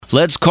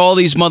Let's call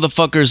these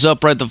motherfuckers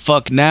up right the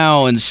fuck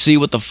now and see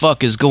what the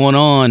fuck is going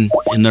on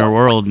in their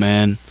world,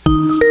 man.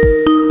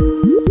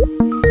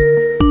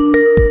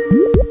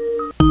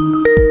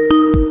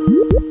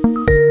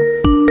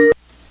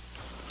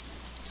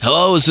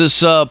 Hello, is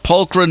this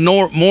Pulchra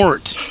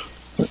Morte?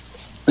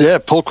 Yeah,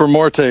 Pulchra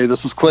Morte.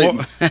 This is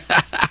Clayton.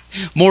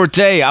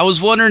 Morte. I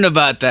was wondering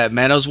about that,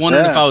 man. I was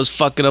wondering if I was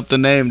fucking up the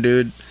name,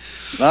 dude.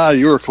 Ah,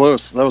 you were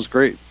close. That was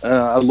great.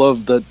 I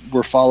love that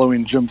we're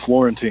following Jim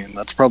Florentine.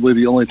 That's probably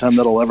the only time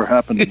that'll ever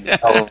happen.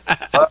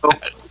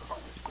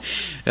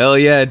 Hell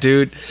yeah,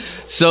 dude.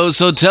 So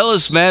tell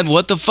us, man,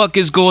 what the fuck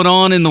is going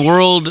on in the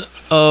world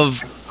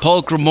of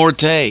Pulchra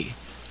Morte?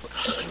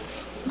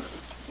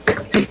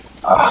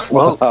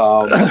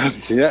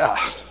 Yeah.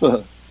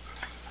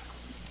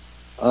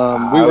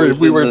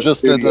 We were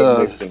just at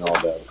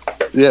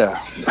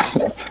yeah,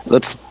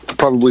 that's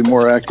probably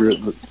more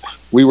accurate. But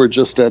we were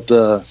just at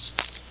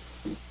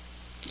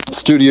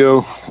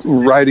studio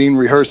writing,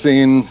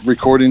 rehearsing,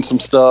 recording some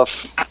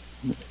stuff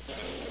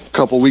a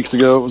couple weeks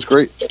ago. It was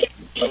great.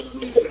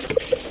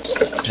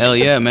 Hell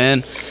yeah,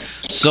 man.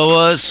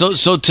 So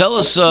tell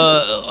us,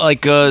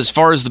 as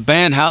far as the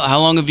band, how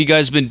long have you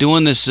guys been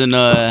doing this, and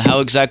how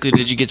exactly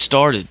did you get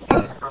started?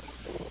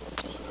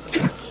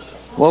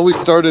 Well, we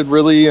started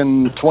really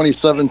in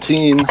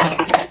 2017.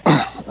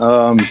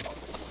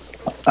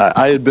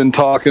 I had been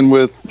talking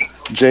with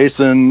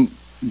Jason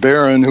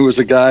Barron, who was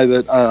a guy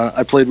that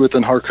I played with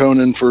in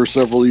Harkonnen for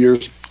several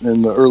years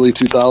in the early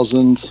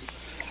 2000s,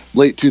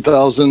 late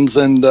 2000s,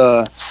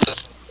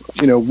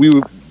 and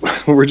we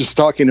were just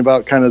talking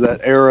about kind of that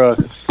era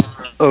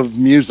of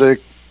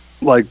music,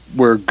 like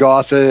where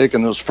Gothic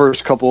and those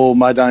first couple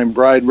My Dying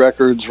Bride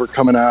records were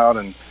coming out,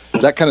 and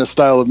that kind of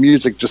style of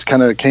music just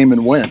kind of came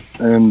and went,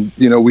 and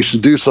we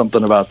should do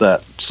something about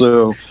that.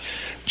 So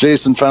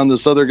Jason found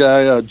this other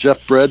guy,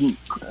 Jeff Bredden,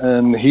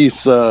 and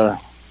he's a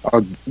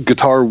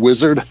guitar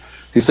wizard.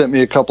 He sent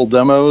me a couple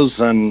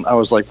demos, and I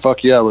was like,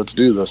 fuck yeah, let's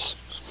do this.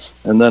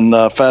 And then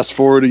fast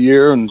forward a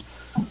year, and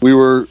we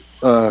were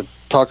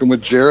talking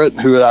with Jarrett,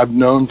 who I've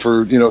known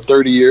for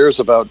 30 years,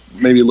 about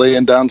maybe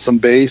laying down some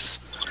bass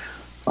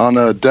on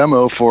a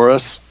demo for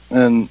us.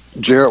 And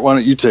Jarrett, why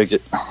don't you take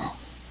it?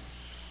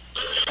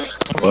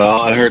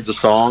 Well, I heard the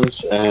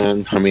songs,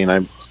 and I mean,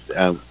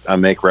 I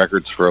make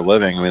records for a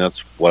living. I mean, that's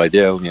what I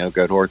do.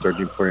 Go to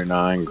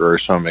 1349,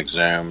 Gruesome,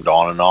 Exhumed,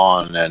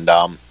 on. And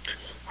I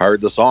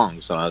heard the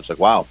songs, and I was like,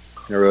 wow,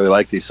 I really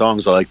like these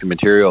songs. I like the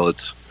material.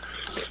 It's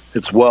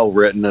well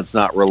written. It's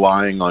not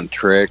relying on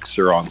tricks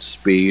or on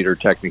speed or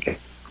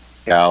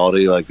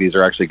technicality. Like, these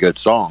are actually good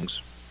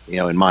songs,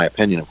 in my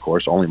opinion, of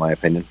course, only my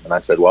opinion. And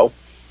I said, well,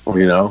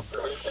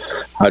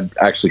 I'd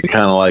actually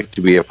kind of like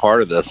to be a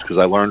part of this, because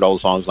I learned all the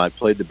songs and I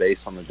played the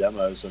bass on the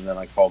demos. And then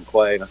I called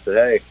Clay and I said,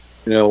 hey,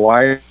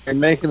 why are you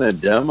making a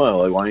demo?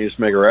 Like, why don't you just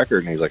make a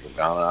record? And he's like,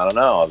 I don't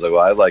know. I was like,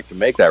 well, I'd like to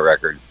make that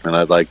record, and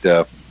I'd like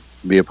to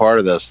be a part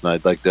of this, and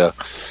I'd like to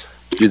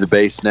do the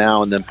bass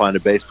now and then find a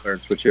bass player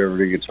and switch over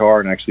to guitar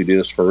and actually do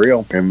this for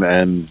real.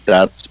 And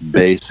that's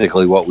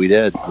basically what we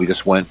did. We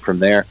just went from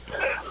there.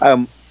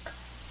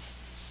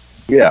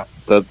 Yeah,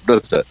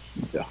 that's it.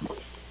 Yeah.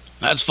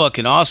 That's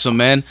fucking awesome,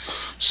 man.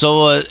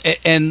 So,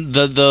 and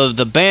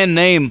the band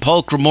name,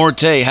 Pulchra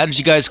Morte, how did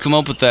you guys come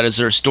up with that? Is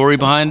there a story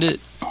behind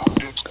it?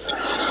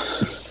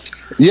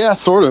 Yeah,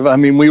 sort of. I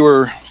mean, we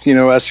were,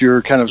 as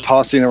you're kind of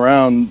tossing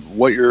around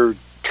what you're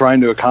trying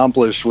to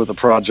accomplish with a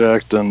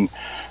project and,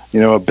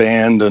 a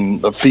band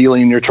and the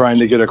feeling you're trying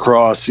to get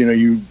across,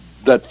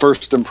 that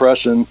first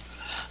impression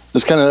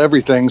is kind of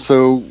everything.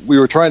 So we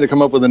were trying to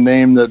come up with a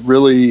name that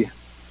really,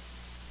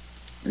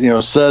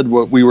 said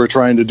what we were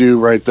trying to do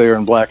right there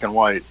in black and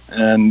white.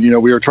 And,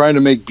 we were trying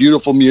to make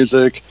beautiful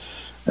music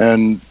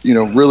and,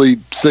 really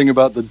sing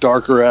about the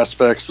darker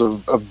aspects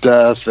of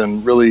death,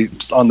 and really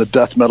on the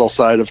death metal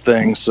side of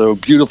things. So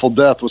Beautiful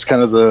Death was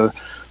kind of the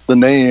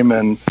name,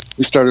 and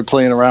we started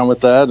playing around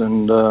with that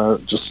and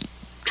just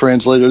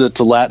translated it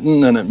to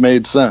Latin, and it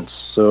made sense.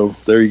 So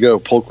there you go,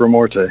 Pulchra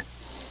Morte.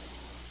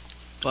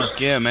 Fuck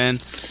yeah, man.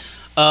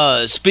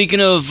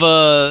 Speaking of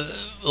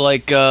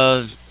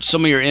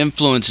some of your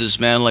influences,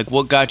 man, like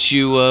what got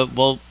you,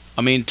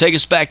 take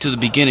us back to the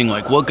beginning.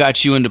 Like, what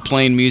got you into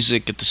playing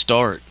music at the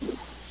start?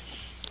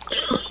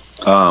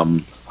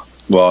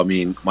 Well, I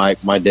mean,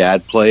 my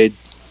dad played,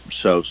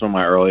 so some of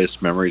my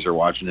earliest memories are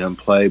watching him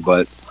play,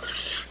 but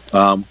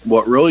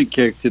what really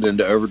kicked it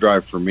into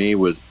overdrive for me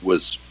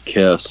was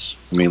Kiss.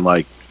 I mean,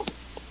 like,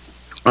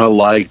 I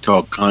liked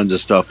all kinds of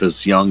stuff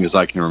as young as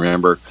I can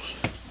remember,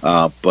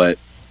 but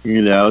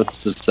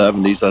it's the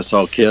 70s. I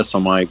saw Kiss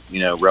on my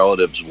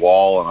relative's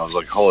wall, and I was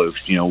like, holy,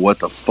 what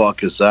the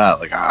fuck is that?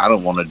 Like, I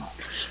don't want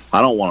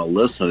to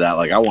listen to that.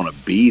 Like, I want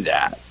to be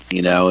that,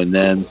 and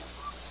then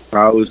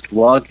I was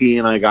lucky,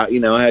 and I got,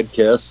 I had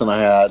Kiss, and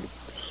I had,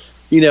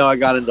 I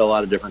got into a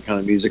lot of different kind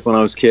of music when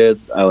I was a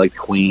kid. I liked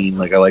Queen,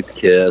 like I liked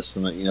Kiss,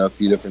 and a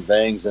few different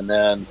things. And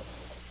then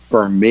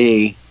for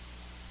me,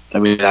 I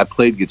mean, I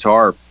played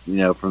guitar,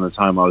 from the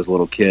time I was a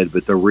little kid,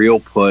 but the real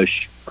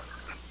push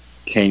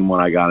came when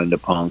I got into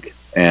punk.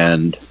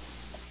 And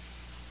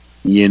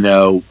you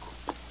know,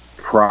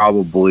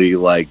 probably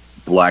like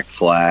Black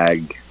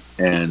Flag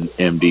and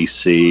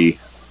MDC,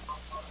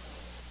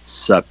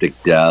 Septic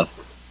Death,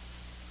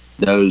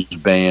 those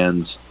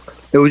bands.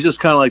 It was just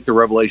kind of like the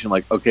revelation,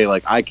 like, okay,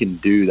 like I can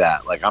do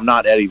that. Like I'm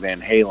not Eddie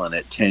Van Halen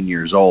at 10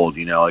 years old,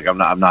 you know, like I'm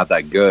not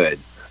that good,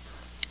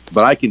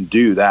 but I can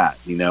do that.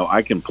 You know,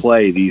 I can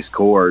play these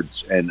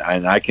chords and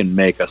I can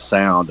make a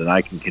sound and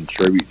I can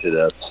contribute to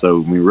that.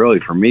 So I mean, really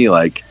for me,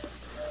 like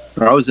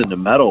I was into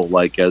metal,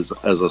 like as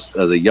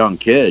a young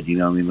kid, you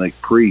know, I mean,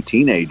 like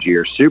pre-teenage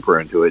years, super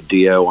into it.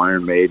 Dio,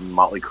 Iron Maiden,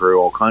 Motley Crue,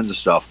 all kinds of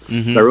stuff.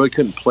 Mm-hmm. I really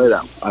couldn't play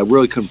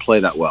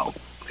that well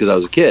because I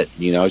was a kid,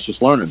 you know, I was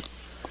just learning.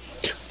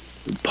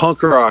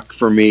 Punk rock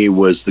for me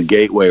was the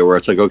gateway where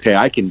it's like, okay,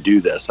 I can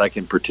do this, I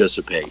can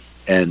participate,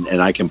 and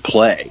I can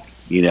play,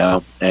 you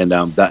know, and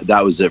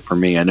that was it for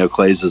me. I know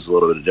Clay's is a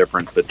little bit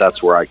different, but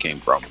that's where I came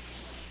from.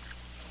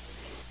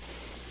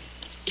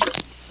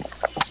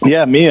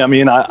 Yeah, me. I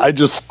mean, I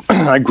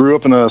grew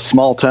up in a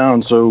small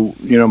town, so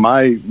you know,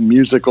 my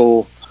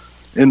musical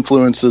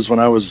influences when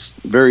I was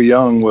very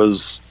young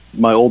was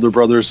my older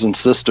brothers and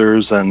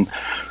sisters, and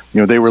you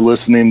know, they were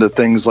listening to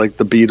things like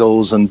the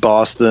Beatles and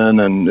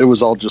Boston, and it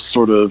was all just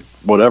sort of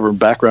whatever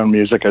background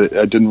music.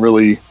 I didn't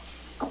really,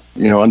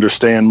 you know,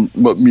 understand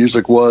what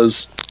music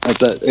was at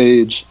that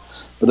age.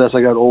 But as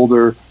I got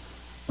older,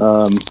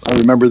 I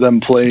remember them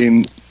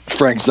playing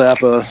Frank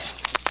Zappa,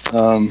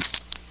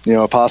 you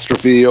know,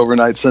 Apostrophe,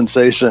 Overnight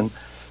Sensation.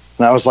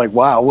 And I was like,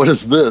 wow, what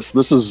is this?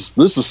 This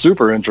is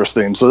super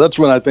interesting. So that's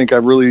when I think I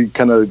really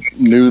kind of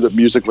knew that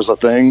music was a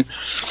thing.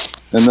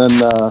 And then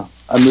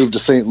I moved to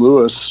St.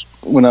 Louis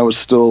when I was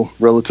still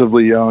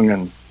relatively young,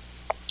 and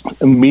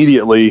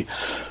immediately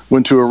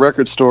went to a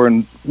record store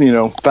and, you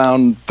know,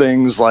 found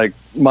things like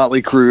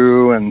Motley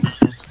Crue and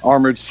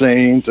Armored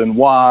Saint and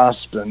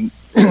Wasp and,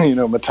 you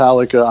know,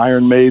 Metallica,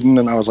 Iron Maiden.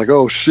 And I was like,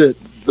 oh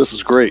shit, this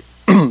is great.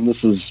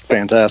 This is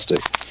fantastic.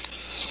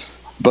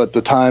 But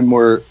the time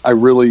where I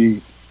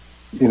really,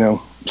 you know,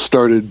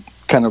 started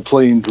kind of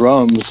playing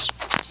drums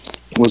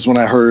was when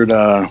I heard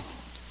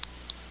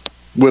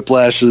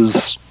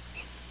Whiplash's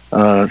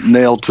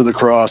Nailed to the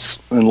Cross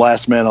and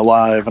Last Man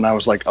Alive, and I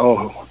was like,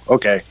 oh,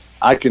 okay,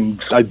 I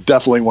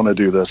definitely want to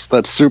do this.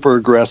 That's super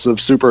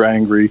aggressive, super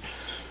angry.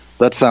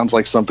 That sounds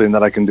like something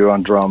that I can do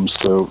on drums.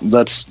 So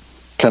that's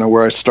kind of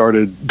where I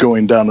started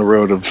going down the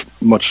road of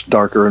much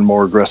darker and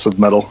more aggressive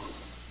metal.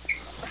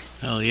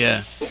 Hell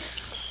yeah.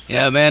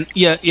 Yeah, man.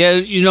 Yeah.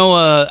 You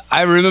know,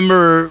 I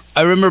remember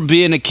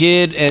being a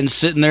kid and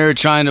sitting there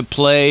trying to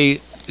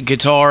play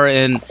guitar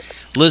and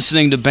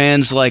listening to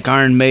bands like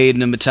Iron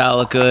Maiden and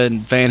Metallica and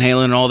Van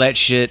Halen and all that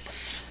shit,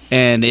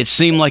 and it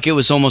seemed like it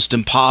was almost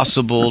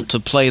impossible to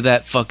play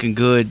that fucking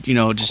good, you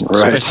know, just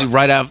right. Especially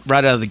right out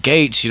of the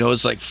gates, you know.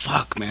 It's like,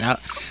 fuck, man,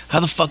 how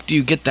the fuck do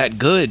you get that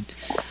good?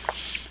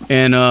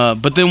 And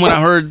but then when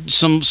I heard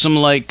some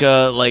like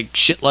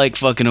shit like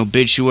fucking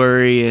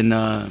Obituary and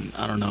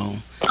I don't know,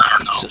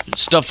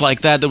 stuff like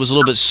that was a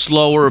little bit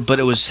slower, but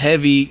it was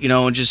heavy, you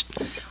know, and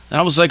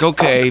I was like,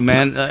 okay,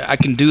 man, I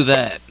can do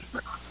that.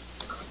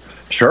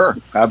 Sure,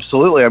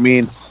 absolutely. I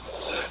mean,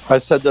 I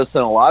said this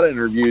in a lot of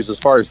interviews. As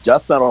far as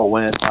death metal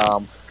went,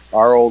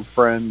 our old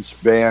friend's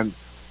band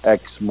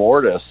Ex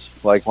Mortis,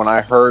 like when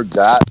I heard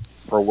that,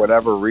 for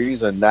whatever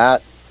reason,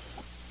 that,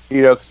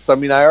 you know, 'cause, I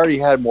mean, I already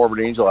had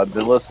Morbid Angel. I've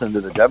been listening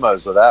to the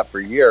demos of that for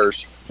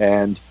years,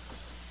 and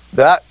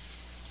that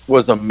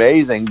was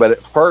amazing. But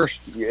at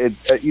first, you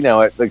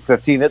know, at like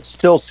 15, it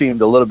still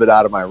seemed a little bit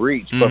out of my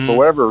reach. Mm-hmm. But for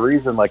whatever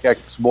reason, like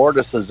Ex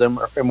Mortis's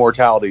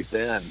Immortality's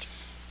End,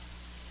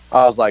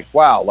 I was like,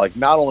 wow, like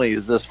not only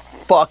is this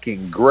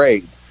fucking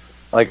great,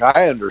 like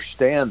I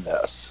understand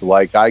this.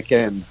 Like I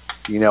can,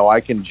 you know,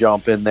 I can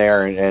jump in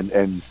there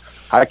and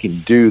I can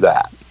do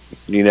that,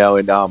 you know,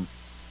 and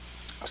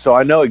so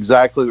I know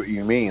exactly what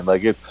you mean.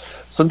 Like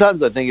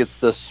sometimes I think it's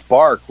the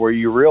spark where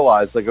you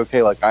realize like,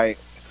 okay, like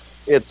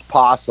it's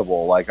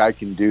possible, like I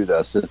can do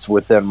this. It's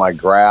within my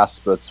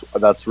grasp.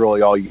 That's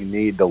really all you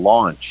need to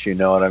launch, you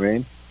know what I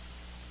mean?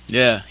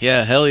 Yeah,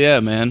 hell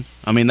yeah, man.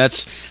 I mean,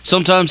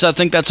 sometimes I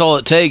think that's all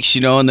it takes, you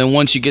know, and then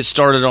once you get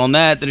started on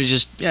that, then it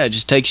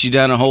just takes you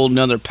down a whole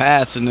nother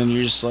path, and then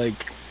you're just like,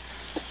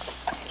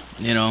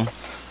 you know.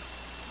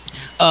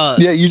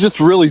 Yeah, you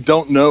just really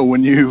don't know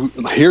when you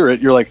hear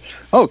it. You're like,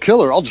 oh,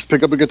 killer, I'll just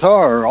pick up a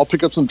guitar, or I'll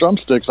pick up some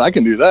drumsticks. I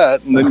can do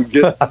that. And then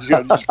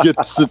you just get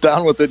to sit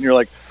down with it, and you're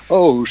like,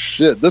 oh,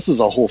 shit, this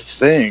is a whole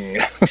thing.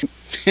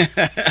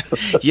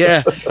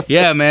 yeah,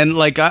 man.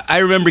 Like I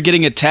remember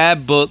getting a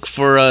tab book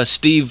for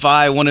Steve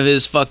Vai, one of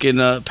his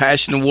fucking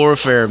Passion and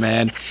Warfare,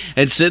 man,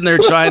 and sitting there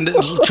trying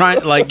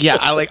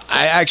I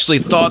actually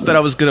thought that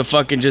I was gonna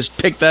fucking just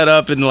pick that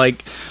up and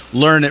like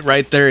learn it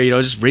right there. You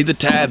know, just read the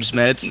tabs,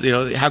 man. It's, you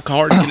know, how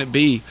hard can it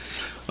be?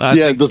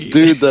 This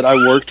dude that I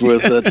worked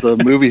with at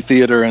the movie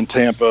theater in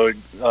Tampa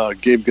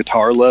gave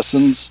guitar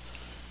lessons,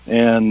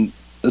 and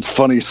it's a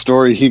funny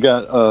story. He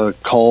got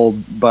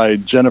called by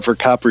Jennifer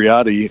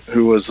Capriati,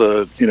 who was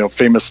a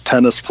famous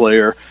tennis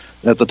player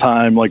at the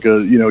time, like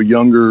a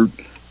younger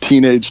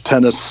teenage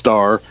tennis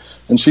star,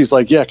 And she's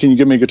like, yeah, can you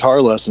give me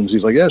guitar lessons?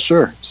 He's like, yeah,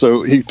 sure.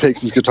 So he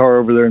takes his guitar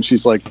over there, and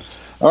she's like,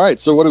 all right,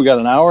 so what do we got,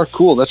 an hour?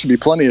 Cool, that should be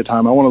plenty of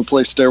time. I want to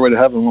play Stairway to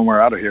Heaven when we're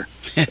out of here.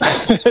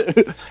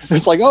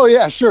 It's like, oh,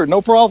 yeah, sure,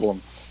 no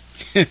problem.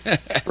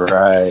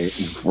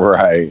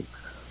 Right.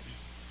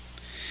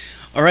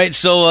 All right,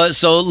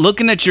 so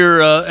looking at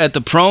your at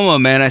the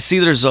promo, man, I see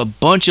there's a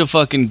bunch of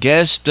fucking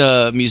guest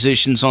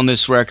musicians on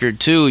this record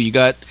too. You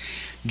got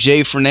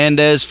Jay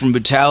Fernandez from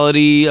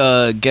Brutality,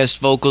 guest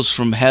vocals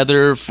from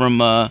Heather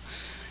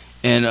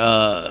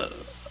and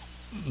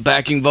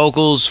backing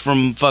vocals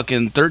from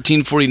fucking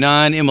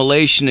 1349,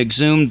 Immolation,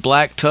 Exhumed,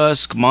 Black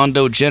Tusk,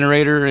 Mondo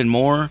Generator, and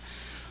more.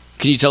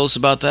 Can you tell us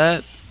about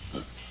that?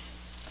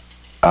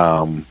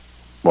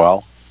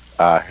 Well,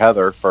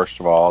 Heather, first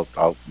of all,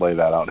 I'll lay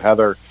that out.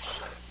 Heather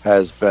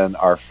has been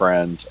our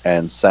friend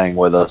and sang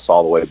with us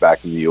all the way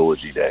back in the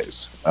Eulogy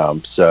days.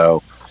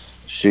 So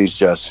she's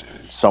just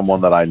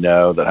someone that I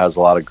know that has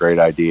a lot of great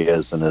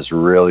ideas and is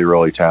really,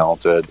 really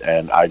talented.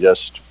 And I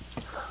just,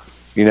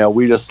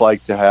 we just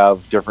like to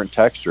have different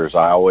textures.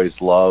 I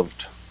always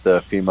loved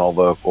the female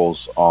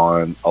vocals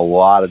on a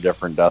lot of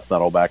different death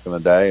metal back in the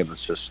day. And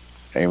it's just,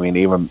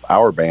 even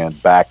our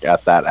band back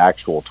at that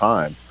actual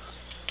time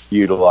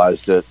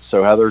utilized it.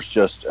 So Heather's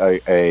just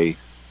an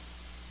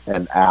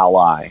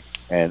ally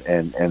and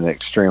an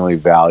extremely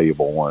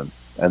valuable one.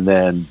 And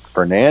then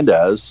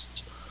Fernandez,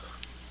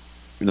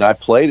 and I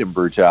played in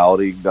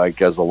Brutality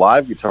like as a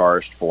live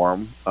guitarist for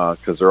him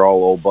because they're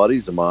all old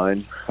buddies of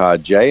mine.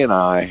 Jay and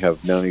I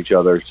have known each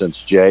other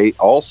since Jay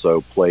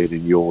also played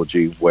in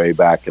Eulogy way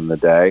back in the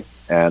day,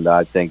 and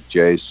I think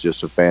Jay's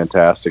just a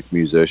fantastic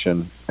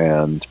musician.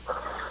 And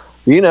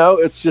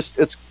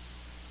it's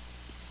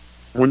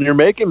when you're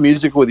making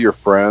music with your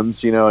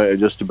friends,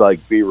 just to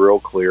be real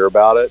clear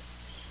about it,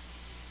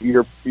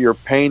 you're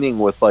painting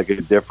with like a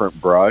different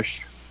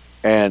brush,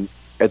 and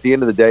at the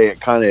end of the day,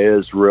 it kind of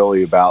is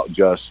really about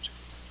just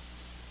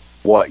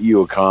what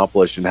you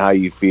accomplish and how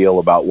you feel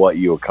about what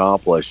you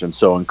accomplish. And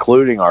so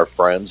including our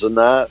friends in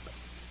that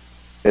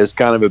is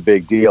kind of a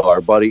big deal. Our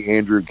buddy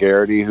Andrew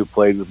Garrity, who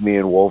played with me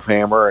in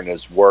Wolfhammer and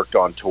has worked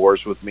on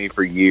tours with me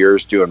for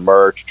years doing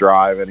merch,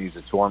 driving, he's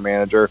a tour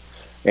manager.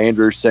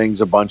 Andrew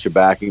sings a bunch of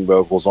backing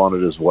vocals on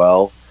it as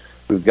well.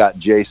 We've got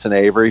Jason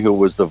Avery, who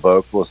was the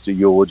vocalist of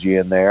Eulogy,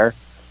 in there.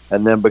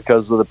 And then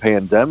because of the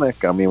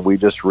pandemic, we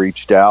just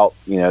reached out.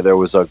 There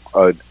was an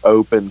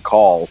open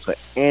call to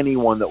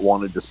anyone that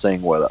wanted to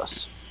sing with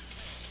us.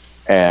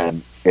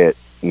 And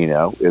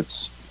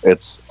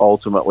it's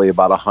ultimately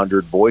about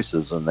 100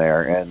 voices in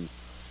there, and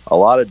a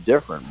lot of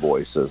different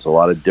voices, a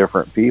lot of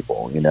different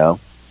people, Wow,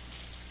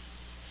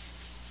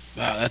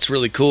 that's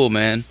really cool,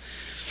 man.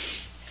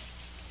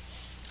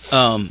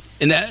 And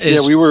that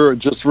is, we were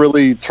just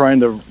really trying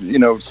to,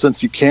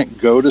 since you can't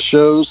go to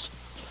shows,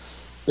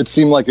 it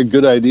seemed like a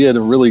good idea to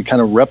really kind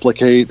of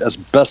replicate as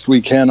best we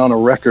can on a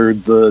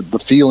record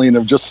the feeling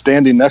of just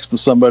standing next to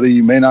somebody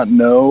you may not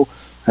know,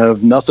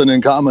 have nothing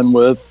in common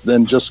with,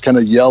 and just kind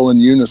of yell in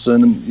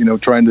unison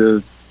and, trying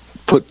to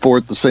put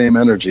forth the same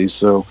energy.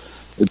 So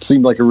it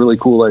seemed like a really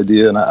cool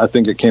idea, and I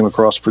think it came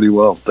across pretty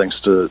well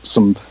thanks to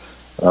some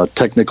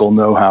technical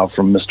know-how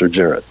from Mr.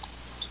 Jarrett.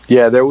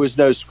 Yeah, there was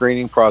no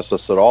screening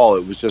process at all.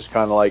 It was just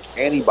kind of like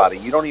anybody.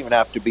 You don't even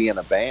have to be in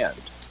a band.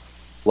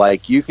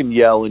 Like, you can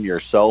yell in your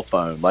cell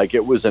phone. Like,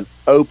 it was an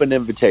open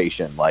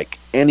invitation. Like,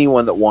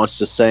 anyone that wants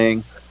to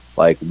sing,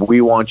 like,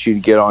 we want you to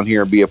get on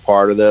here and be a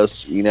part of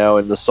this. In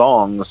the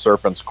song, The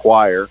Serpent's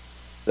Choir,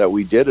 that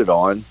we did it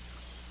on,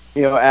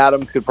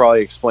 Adam could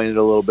probably explain it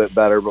a little bit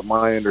better, but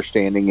my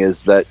understanding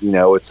is that,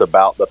 it's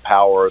about the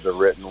power of the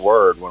written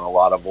word when a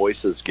lot of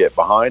voices get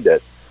behind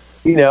it.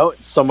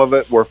 Some of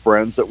it were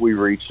friends that we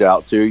reached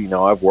out to.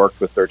 I've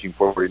worked with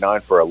 1349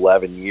 for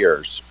 11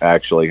 years,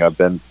 actually. I've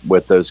been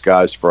with those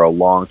guys for a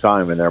long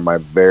time, and they're my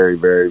very,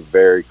 very,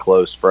 very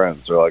close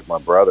friends. They're like my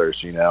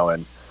brothers,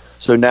 and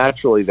so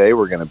naturally they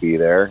were going to be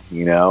there,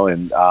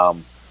 and there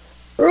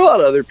are a lot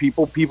of other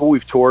people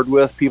we've toured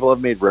with, people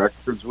I've made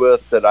records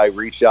with that I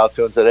reached out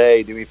to and said,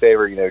 hey, do me a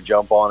favor,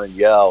 jump on and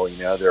yell.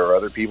 There are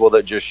other people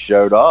that just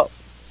showed up,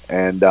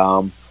 and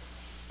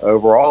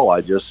overall,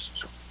 I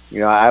just...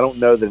 I don't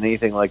know that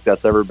anything like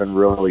that's ever been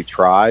really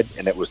tried,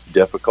 and it was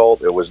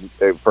difficult.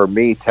 For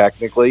me,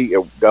 technically,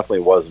 it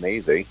definitely wasn't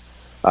easy.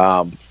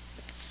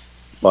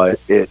 But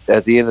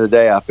at the end of the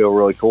day, I feel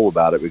really cool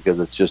about it because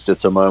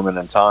it's a moment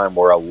in time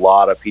where a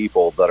lot of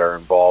people that are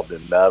involved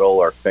in metal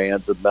or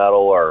fans of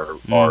metal or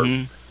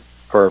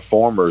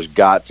performers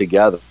got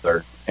together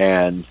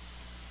and,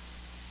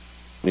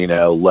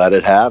 let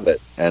it have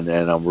it. And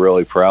I'm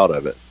really proud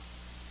of it.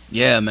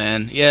 Yeah,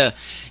 man. Yeah.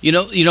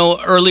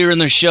 Earlier in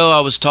the show,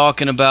 I was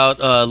talking about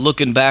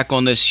looking back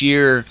on this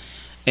year,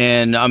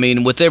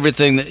 and with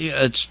everything,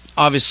 it's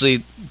obviously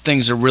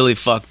things are really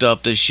fucked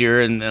up this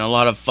year, and a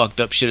lot of fucked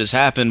up shit has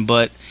happened.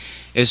 But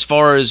as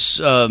far as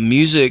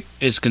music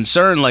is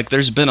concerned, like,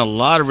 there's been a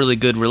lot of really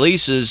good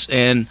releases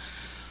and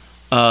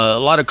a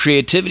lot of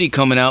creativity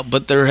coming out,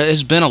 but there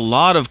has been a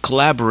lot of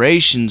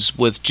collaborations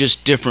with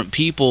just different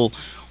people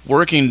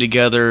working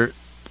together,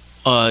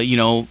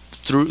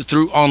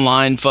 through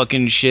online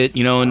fucking shit,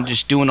 you know, and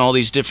just doing all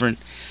these different,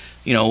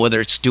 you know, whether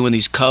it's doing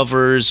these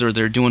covers or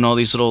they're doing all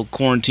these little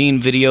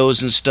quarantine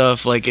videos and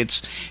stuff. Like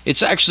it's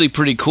actually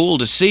pretty cool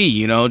to see,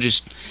 you know,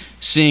 just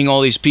seeing all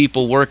these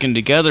people working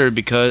together,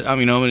 because I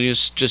mean,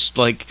 it's just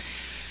like,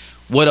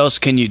 what else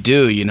can you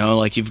do, you know?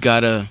 Like you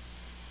got to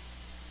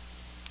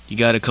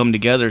come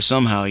together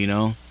somehow, you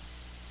know.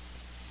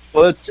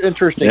 Well, it's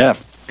interesting, Yeah.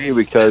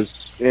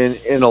 because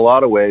in a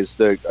lot of ways,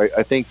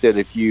 I think that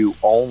if you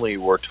only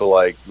were to,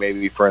 like,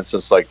 maybe for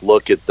instance, like,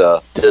 look at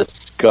the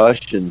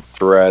discussion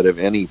thread of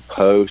any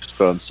post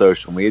on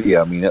social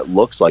media, I mean, it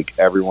looks like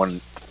everyone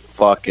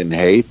fucking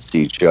hates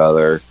each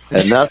other,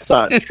 and that's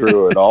not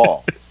true at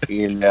all.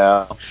 You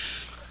know,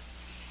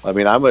 I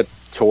mean, I'm a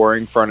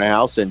touring front of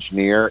house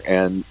engineer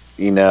and,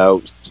 you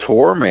know,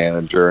 tour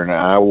manager, and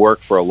I work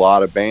for a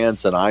lot of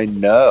bands, and I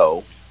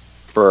know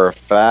for a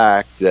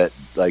fact that,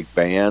 like,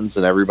 bands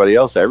and everybody,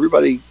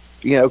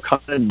 you know,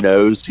 kind of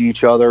knows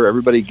each other.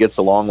 Everybody gets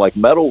along. Like,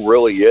 metal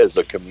really is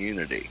a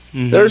community.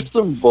 Mm-hmm. There's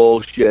some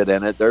bullshit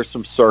in it. There's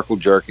some circle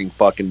jerking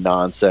fucking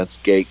nonsense,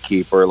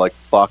 gatekeeper, like,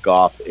 fuck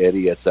off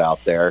idiots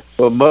out there.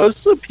 But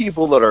most of the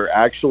people that are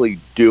actually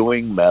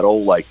doing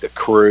metal, like the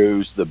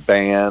crews, the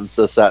bands,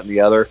 this, that, and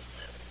the other,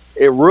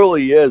 it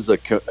really is a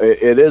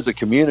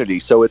community.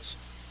 So it's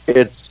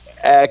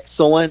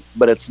excellent,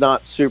 but it's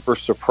not super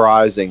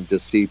surprising to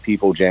see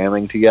people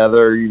jamming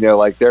together. You know,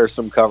 like, there are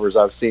some covers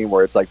I've seen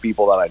where it's like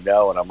people that I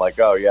know, and I'm like,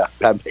 oh yeah,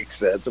 that makes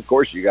sense. Of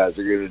course you guys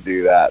are going to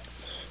do that.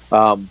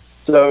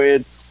 So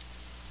it's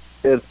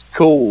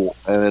cool,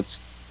 and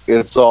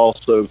it's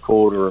also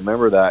cool to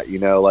remember that, you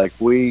know, like,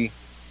 we,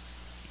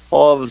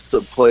 all of us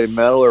that play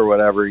metal or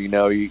whatever, you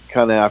know, you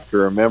kind of have to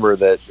remember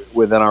that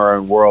within our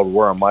own world,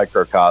 we're a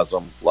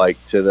microcosm.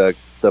 Like, to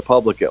the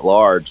public at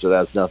large, that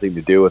has nothing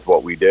to do with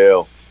what we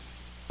do.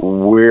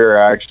 We're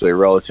actually a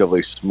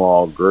relatively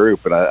small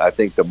group, and I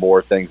think the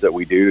more things that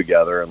we do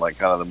together, and, like,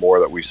 kind of the more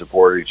that we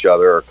support each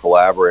other or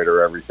collaborate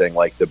or everything,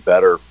 like, the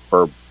better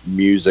for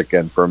music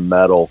and for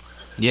metal.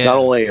 Yeah. Not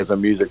only as a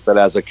music, but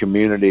as a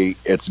community,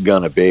 it's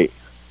gonna be.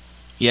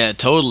 Yeah,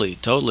 totally,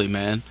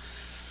 man.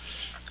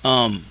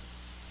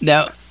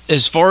 Now,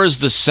 as far as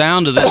the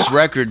sound of this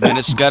record, man,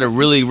 it's got a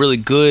really, really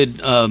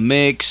good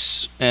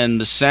mix,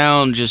 and the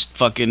sound just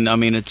fucking, I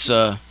mean, it's,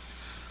 I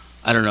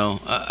don't know,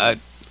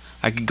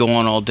 I could go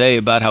on all day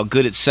about how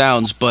good it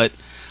sounds, but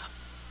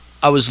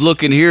I was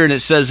looking here and it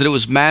says that it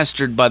was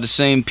mastered by the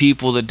same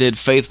people that did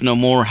Faith No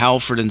More,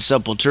 Halford, and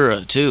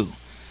Sepultura, too.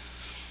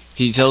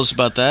 Can you tell us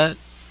about that?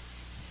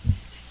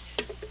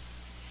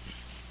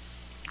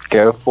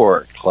 Go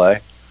for it, Clay.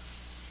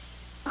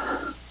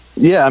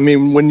 Yeah, I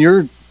mean, when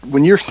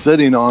you're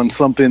sitting on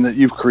something that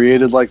you've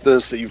created like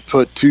this, that you've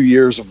put 2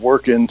 years of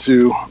work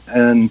into,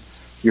 and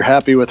you're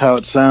happy with how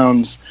it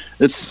sounds,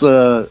 it's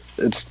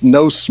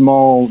no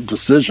small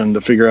decision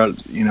to figure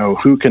out, you know,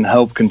 who can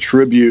help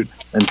contribute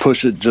and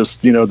push it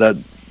just, you know, that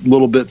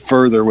little bit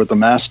further with the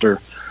master.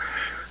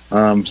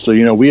 So,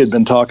 you know, we had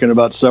been talking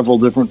about several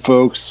different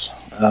folks,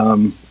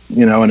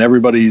 you know, and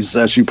everybody's,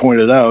 as you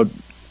pointed out,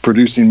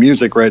 producing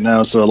music right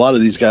now. So a lot of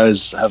these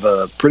guys have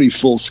a pretty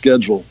full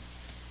schedule.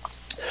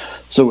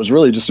 So it was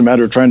really just a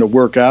matter of trying to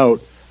work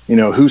out, you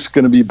know, who's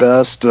going to be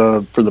best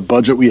for the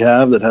budget we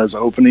have that has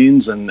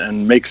openings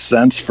and makes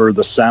sense for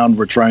the sound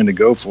we're trying to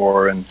go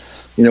for. And,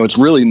 you know, it's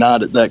really not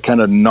that kind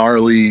of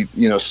gnarly,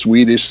 you know,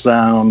 Swedish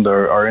sound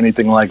or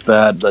anything like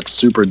that that's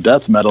super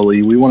death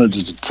metal-y. We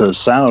wanted to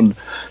sound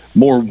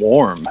more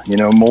warm, you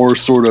know, more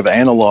sort of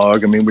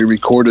analog. I mean, we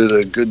recorded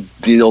a good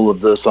deal of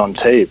this on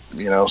tape,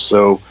 you know,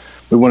 so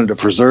we wanted to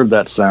preserve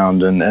that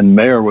sound, and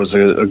Mayer was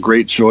a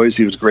great choice.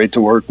 He was great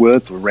to work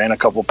with. We ran a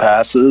couple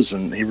passes,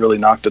 and he really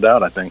knocked it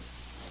out, I think.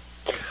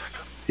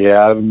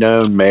 Yeah, I've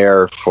known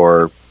Mayer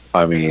for,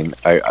 I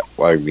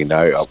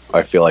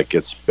feel like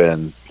it's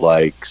been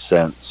like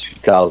since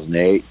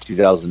 2008,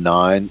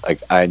 2009.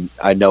 Like,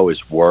 I know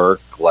his work.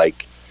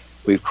 Like,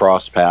 we've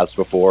crossed paths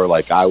before.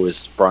 Like, I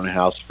was front of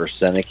house for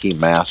Cynic. He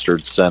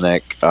mastered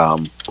Cynic.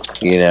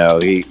 You know,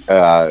 he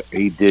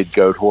did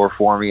Goat Whore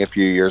for me a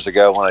few years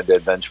ago when I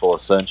did Vengeful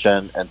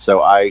Ascension. And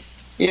so I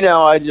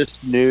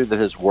just knew that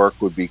his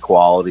work would be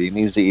quality, and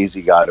he's an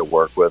easy guy to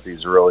work with.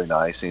 He's really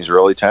nice, and he's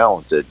really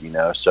talented, you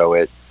know, so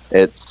it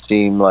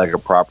seemed like a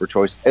proper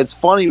choice. It's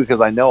funny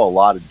because I know a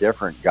lot of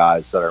different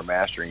guys that are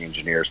mastering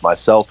engineers,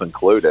 myself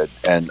included,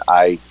 and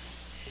I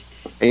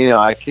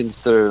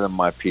consider them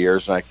my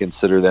peers, and I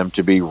consider them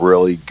to be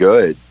really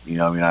good. You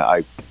know, I mean,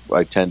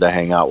 I tend to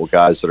hang out with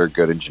guys that are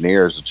good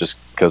engineers just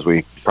because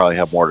we probably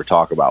have more to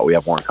talk about. We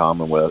have more in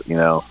common with, you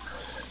know.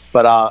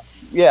 But,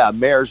 yeah,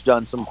 Mayer's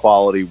done some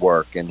quality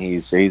work, and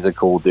he's a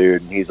cool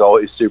dude, and he's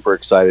always super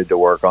excited to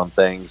work on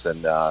things,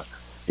 and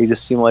he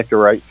just seemed like the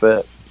right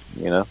fit,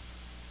 you know.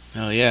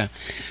 Oh, yeah.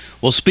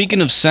 Well,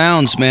 speaking of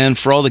sounds, man,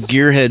 for all the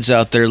gearheads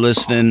out there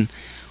listening,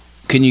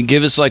 can you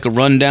give us like a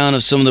rundown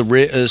of some of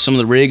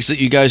the rigs that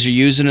you guys are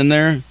using in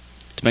there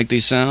to make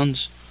these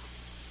sounds?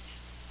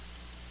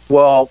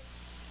 Well,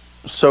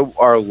 so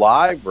our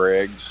live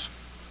rigs,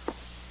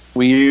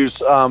 we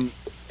use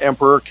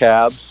Emperor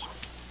cabs,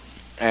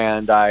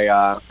 and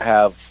I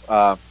have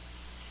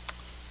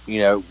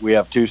we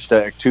have two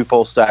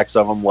full stacks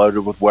of them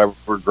loaded with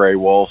Weber Grey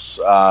Wolves.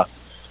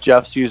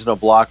 Jeff's using a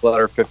block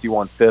letter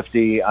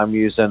 5150. I'm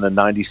using a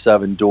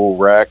 97 dual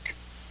rec.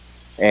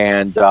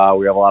 And we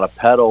have a lot of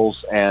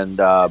pedals, and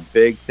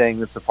big thing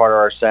that's a part of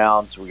our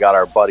sounds. We got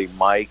our buddy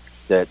Mike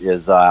that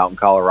is out in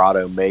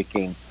Colorado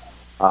making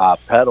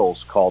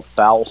pedals called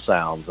Foul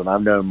Sounds. And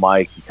I've known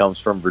Mike. He comes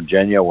from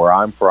Virginia, where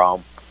I'm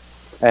from.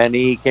 And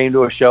he came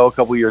to a show a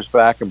couple years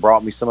back and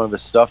brought me some of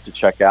his stuff to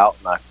check out.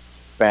 And I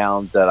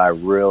found that I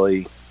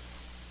really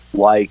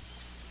liked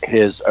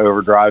his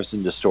overdrives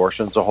and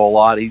distortions a whole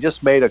lot. He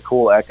just made a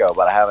cool echo,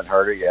 but I haven't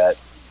heard it yet.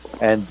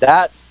 And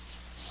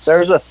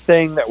there's a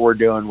thing that we're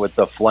doing with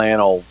the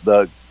flannel,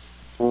 the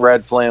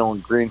red flannel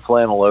and green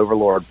flannel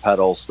overlord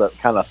pedals that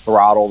kind of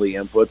throttle the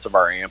inputs of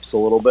our amps a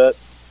little bit.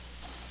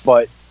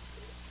 But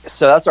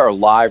so that's our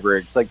live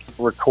rig. It's like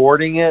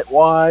recording it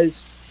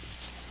wise,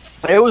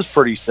 it was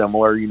pretty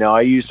similar.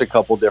 I used a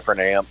couple different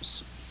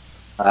amps.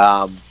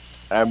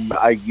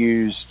 I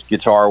used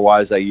guitar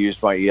wise, I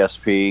used my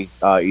ESP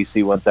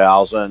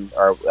EC1000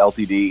 or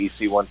LTD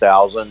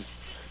EC1000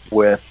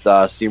 with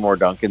Seymour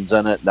Duncan's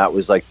in it. And that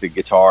was like the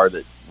guitar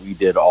that we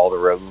did all the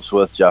rhythms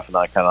with. Jeff and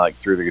I kind of like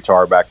threw the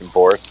guitar back and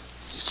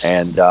forth.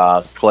 And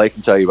Clay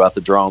can tell you about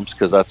the drums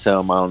because that's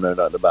him. I don't know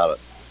nothing about it.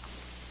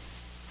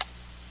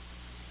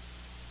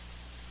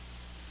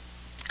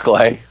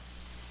 Clay?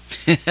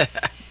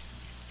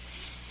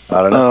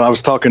 I don't know. I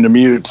was talking to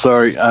mute.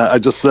 Sorry. I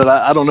just said,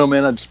 I don't know,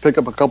 man. I just pick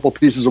up a couple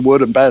pieces of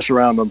wood and bash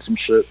around on some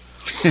shit.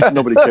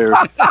 Nobody cares.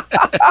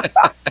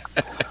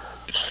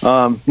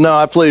 No,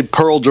 I played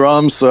Pearl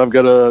drums, so I've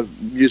got a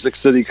Music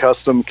City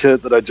custom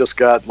kit that I just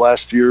got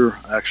last year,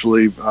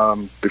 actually,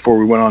 before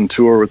we went on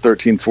tour with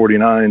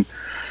 1349.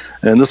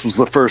 And this was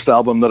the first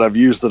album that I've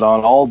used it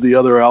on. All the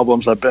other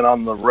albums I've been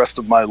on the rest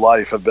of my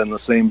life have been the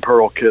same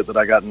Pearl kit that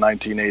I got in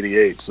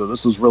 1988. So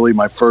this is really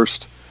my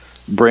first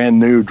brand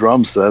new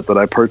drum set that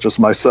I purchased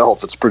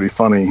myself. It's pretty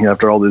funny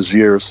after all these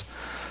years.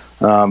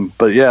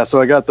 But yeah,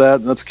 so I got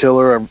that. That's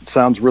killer. It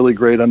sounds really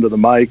great under the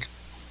mic.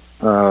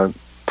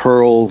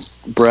 Pearl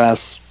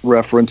brass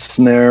reference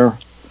snare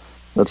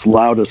that's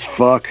loud as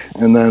fuck.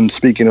 And then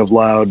speaking of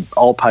loud,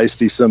 all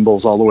Peisty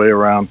cymbals all the way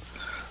around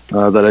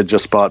that I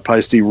just bought.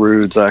 Peisty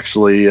Rudes,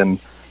 actually. And,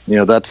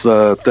 that's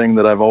a thing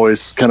that I've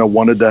always kind of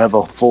wanted to have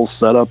a full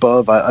setup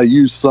of. I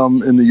used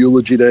some in the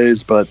Eulogy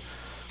days, but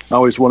I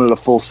always wanted a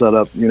full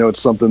setup. It's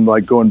something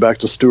like going back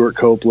to Stuart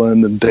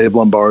Copeland and Dave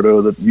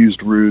Lombardo that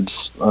used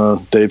Rudes.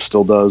 Dave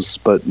still does.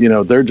 But,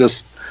 they're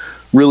just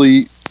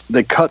really,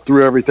 they cut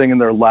through everything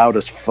and they're loud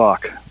as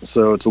fuck.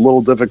 So it's a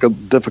little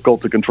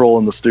difficult to control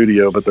in the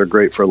studio, but they're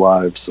great for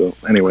live. So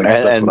anyway,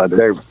 that's what I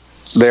do.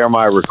 They're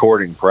my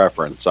recording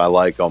preference. I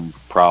like them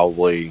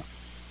probably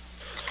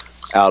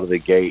out of the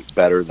gate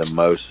better than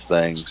most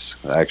things,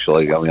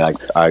 actually. I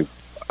mean,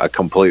 I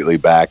completely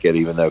back it,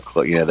 even though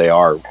they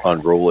are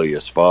unruly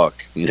as fuck.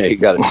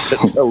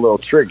 It's a little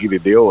tricky to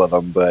deal with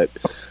them, but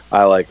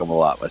I like them a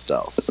lot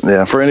myself.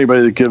 Yeah, for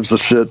anybody that gives a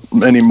shit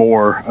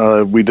anymore,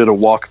 we did a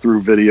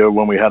walkthrough video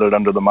when we had it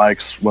under the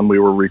mics when we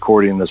were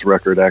recording this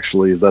record.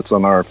 Actually, that's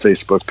on our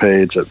Facebook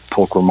page at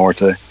Pulchra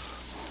Morte.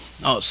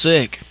 Oh,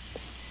 sick!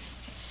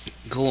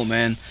 Cool,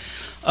 man.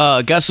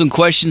 Got some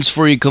questions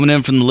for you coming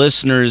in from the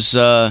listeners.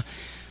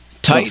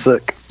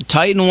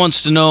 Titan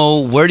wants to know,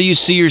 where do you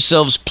see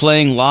yourselves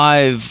playing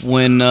live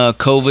when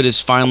COVID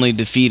is finally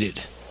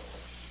defeated?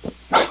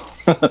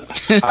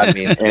 I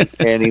mean,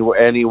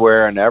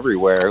 anywhere and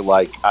everywhere.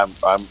 Like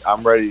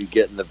I'm ready to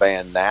get in the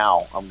van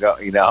now. I'm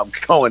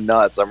going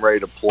nuts. I'm ready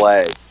to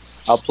play.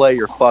 I'll play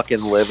your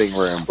fucking living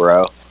room,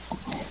 bro.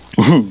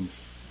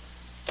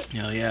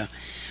 Hell yeah.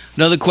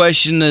 Another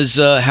question is,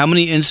 how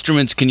many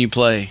instruments can you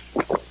play?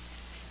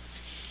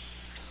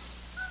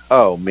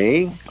 Oh,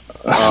 me?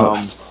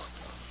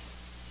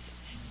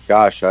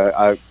 Gosh,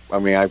 I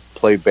mean, I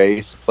play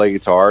bass, play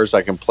guitars.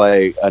 I can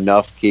play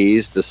enough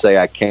keys to say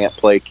I can't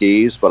play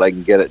keys, but I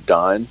can get it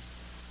done.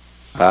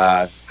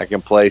 I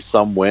can play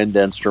some wind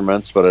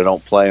instruments, but I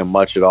don't play them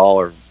much at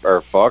all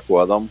or fuck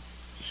with them.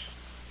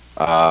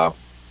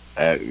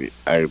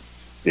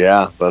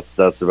 Yeah,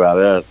 that's about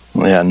it.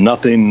 Yeah,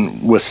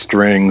 nothing with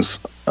strings.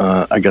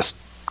 I guess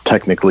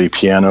technically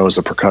piano is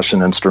a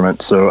percussion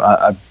instrument, so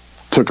I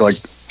took like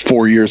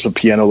 4 years of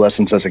piano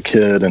lessons as a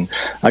kid, and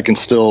I can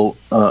still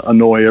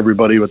annoy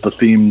everybody with the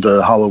theme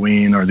to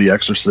Halloween or The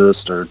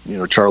Exorcist or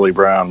Charlie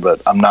Brown,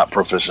 but I'm not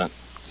proficient.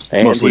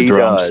 And mostly he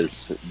drums.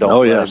 Does.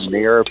 Don't let him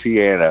near a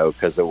piano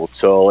because it will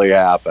totally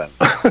happen.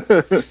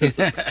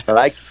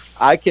 But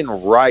I can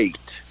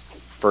write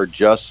for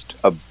just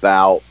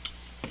about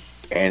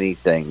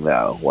anything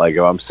though. Like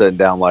if I'm sitting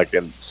down like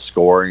in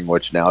scoring,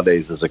 which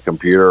nowadays is a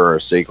computer or a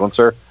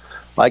sequencer,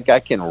 like I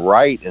can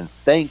write and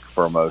think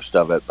for most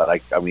of it, but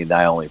I mean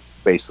I only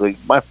basically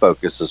my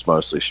focus is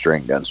mostly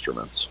stringed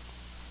instruments.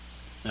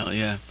 Oh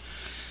yeah.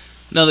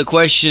 Another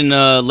question,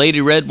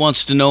 Lady Red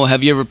wants to know,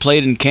 have you ever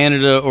played in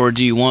Canada or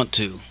do you want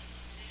to?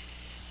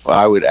 Well,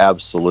 I would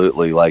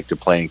absolutely like to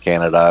play in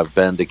Canada. I've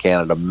been to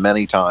Canada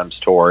many times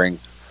touring.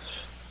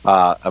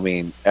 I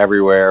mean,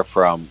 everywhere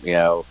from,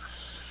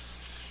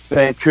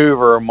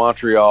 Vancouver,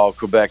 Montreal,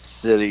 Quebec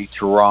City,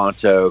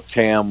 Toronto,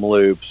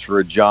 Kamloops,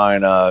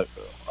 Regina,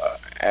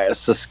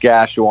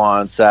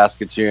 Saskatchewan,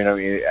 Saskatoon. I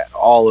mean,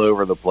 all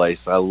over the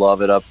place. I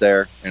love it up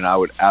there, and I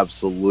would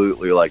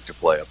absolutely like to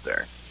play up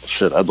there.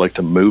 Shit, I'd like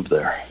to move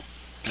there.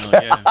 Oh,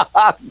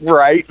 yeah.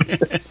 Right.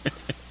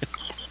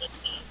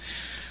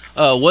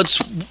 What's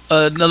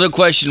another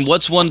question?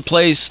 What's one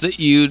place that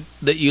you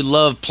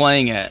love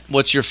playing at?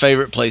 What's your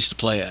favorite place to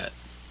play at?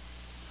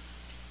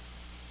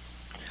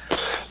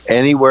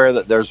 Anywhere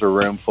that there's a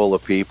room full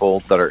of people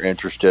that are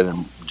interested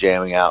in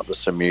jamming out to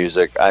some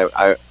music.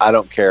 I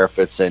don't care if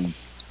it's in,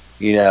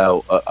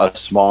 a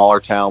smaller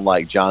town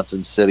like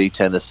Johnson City,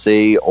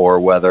 Tennessee, or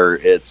whether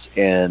it's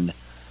in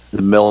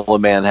the middle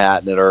of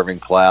Manhattan at Irving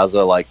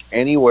Plaza. Like,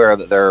 anywhere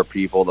that there are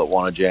people that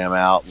want to jam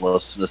out and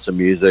listen to some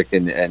music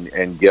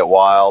and get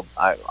wild,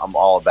 I'm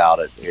all about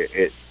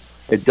it.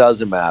 It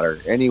doesn't matter.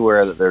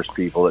 Anywhere that there's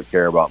people that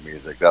care about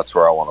music, that's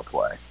where I want to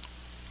play.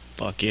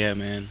 Fuck yeah,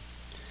 man.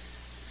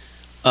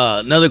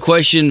 Another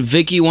question.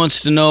 Vicky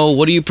wants to know,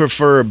 what do you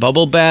prefer,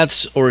 bubble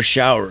baths or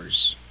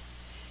showers?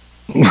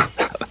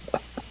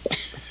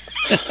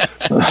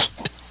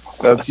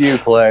 That's you,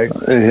 Clay.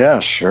 Yeah,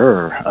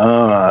 sure.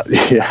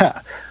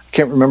 Yeah.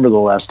 Can't remember the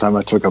last time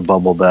I took a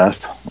bubble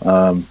bath.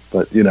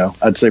 But,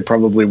 I'd say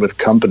probably with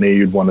company,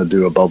 you'd want to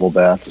do a bubble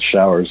bath. The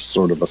shower's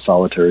sort of a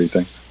solitary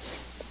thing.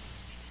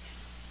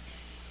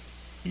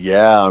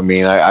 Yeah, I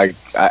mean, I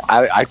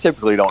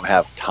typically don't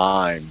have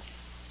time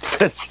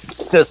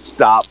to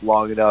stop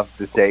long enough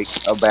to take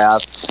a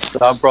bath, so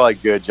I'm probably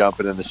good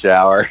jumping in the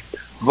shower.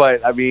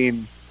 But I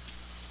mean,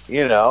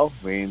 I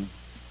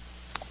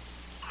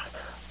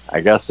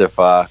guess if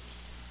I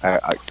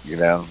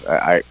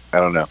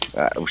don't know,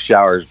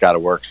 showers got to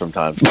work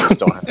sometimes. I just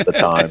don't have the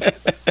time.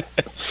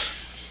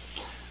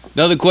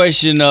 Another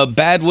question.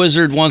 Bad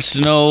Wizard wants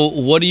to know,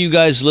 what are you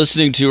guys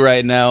listening to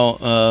right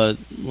now?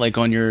 Like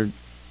on your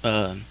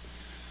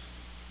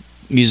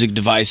music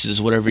devices,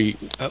 however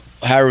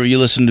you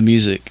listen to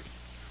music.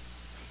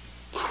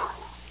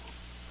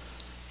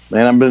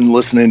 Man, I've been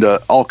listening to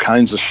all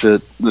kinds of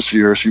shit this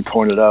year. As you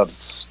pointed out,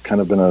 it's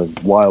kind of been a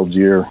wild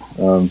year.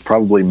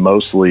 Probably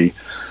mostly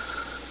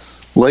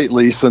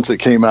lately, since it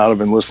came out, I've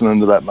been listening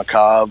to that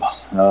Macabre.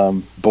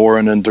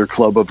 Boren and Der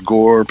Club of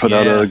Gore put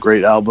out a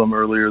great album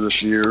earlier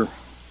this year.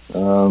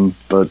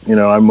 But,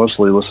 I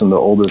mostly listen to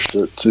older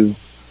shit, too.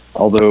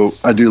 Although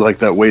I do like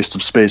that Waste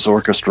of Space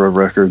Orchestra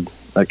record.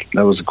 That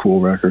was a cool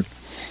record.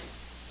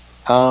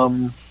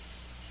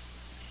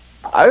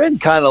 I've been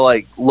kind of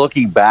like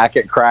looking back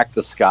at Crack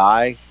the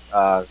Sky,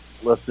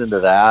 listening to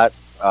that.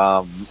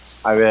 I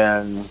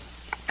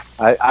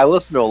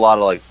listen to a lot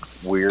of like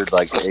weird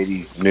like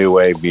 80s new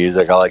wave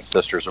music. I like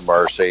Sisters of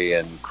Mercy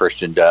and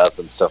Christian Death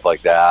and stuff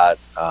like that.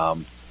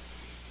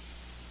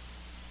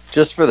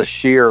 Just for the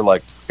sheer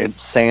like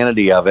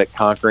insanity of it,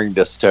 Conquering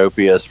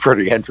Dystopia is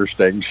pretty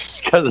interesting.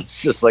 Just because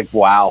it's just like,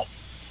 wow,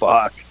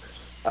 fuck.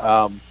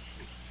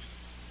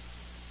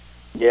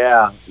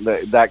 Yeah,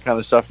 that kind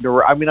of stuff.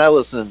 I mean, I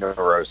listen to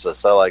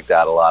Neurosis. I like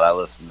that a lot. I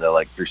listen to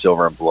like Through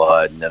Silver and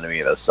Blood and Enemy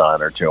of the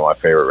Sun are two of my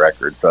favorite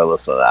records. So I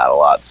listen to that a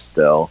lot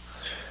still.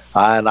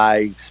 And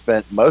I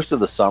spent most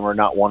of the summer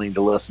not wanting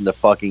to listen to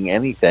fucking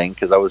anything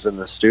because I was in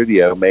the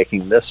studio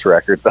making this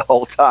record the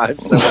whole time.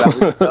 So when I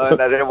was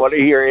done, I didn't want to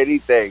hear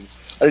anything.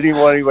 I didn't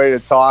even want anybody to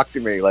talk to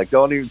me. Like,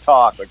 don't even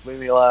talk. Like, leave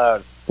me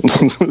alone.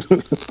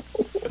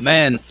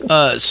 Man,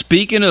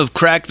 speaking of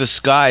Crack the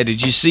Sky,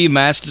 did you see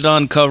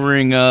Mastodon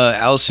covering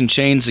Alice in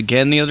Chains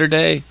again the other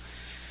day?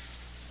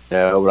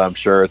 No, but I'm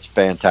sure it's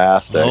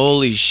fantastic.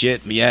 Holy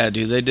shit. Yeah,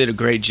 dude, they did a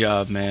great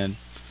job, man.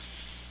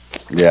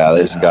 Yeah,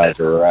 these guys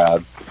are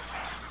rad.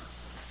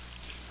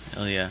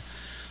 Hell yeah.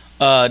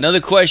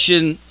 Another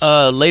question.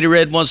 Later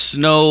Ed wants to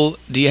know,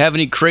 do you have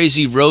any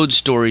crazy road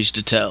stories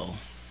to tell?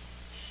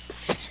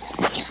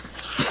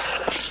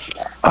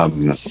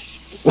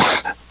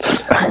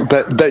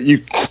 That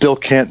you still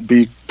can't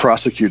be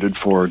prosecuted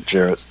for,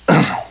 Jarrett.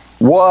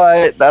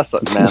 What? That's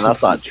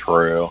not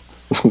true.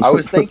 I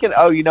was thinking.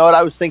 Oh, you know what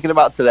I was thinking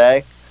about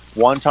today?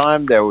 One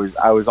time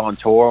I was on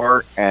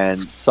tour and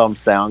some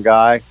sound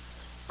guy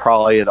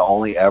probably had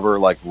only ever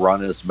like run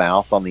his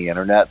mouth on the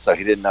internet, so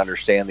he didn't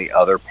understand the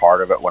other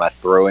part of it when I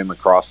threw him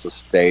across the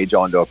stage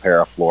onto a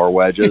pair of floor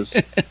wedges,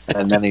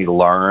 and then he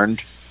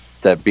learned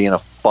that being a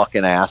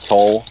fucking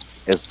asshole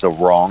is the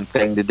wrong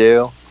thing to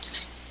do.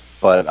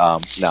 But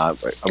no,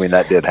 I mean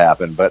that did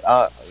happen. But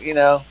I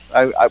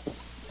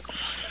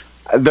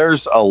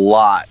there's a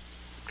lot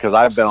because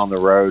I've been on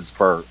the road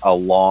for a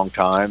long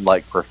time,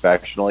 like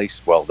professionally.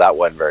 Well, that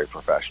wasn't very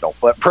professional,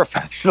 but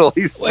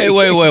professionally.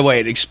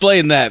 Wait!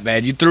 Explain that,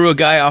 man. You threw a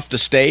guy off the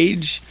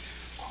stage?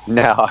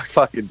 No, I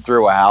fucking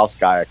threw a house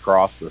guy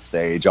across the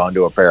stage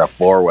onto a pair of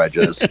floor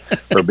wedges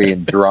for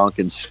being drunk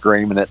and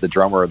screaming at the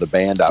drummer of the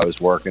band I was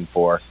working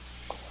for.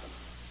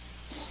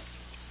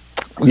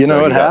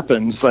 It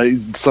happens.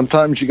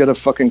 Sometimes you got to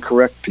fucking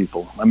correct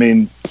people. I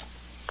mean,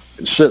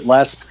 shit.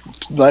 Last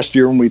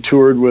year when we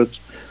toured with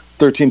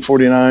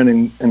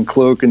 1349 and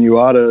Cloak and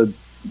Uada,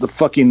 the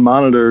fucking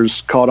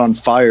monitors caught on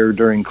fire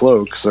during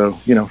Cloak. So,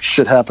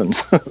 shit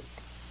happens.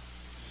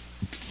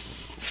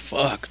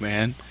 Fuck,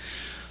 man.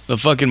 The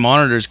fucking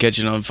monitor's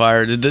catching on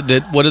fire.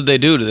 What did they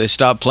do? Did they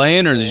stop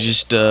playing, or did they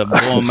just blow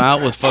them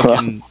out with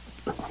fucking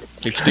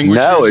extinguishers?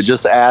 No, it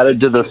just added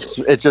to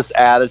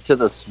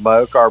the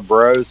smoke our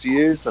bros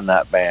use in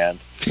that band.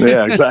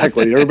 Yeah,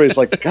 exactly. Everybody's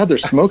like, God, their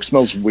smoke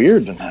smells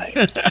weird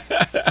tonight.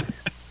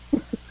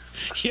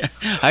 Yeah,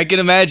 I can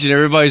imagine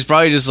everybody's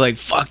probably just like,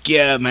 fuck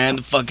yeah, man,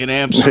 the fucking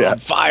amps are on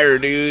fire,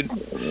 dude.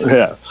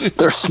 Yeah,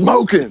 they're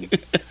smoking.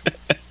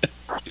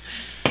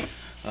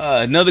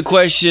 Another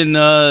question,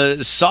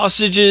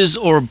 sausages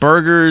or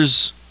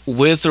burgers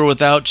with or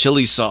without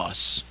chili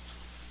sauce?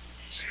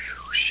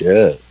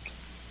 Shit.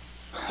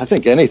 I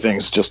think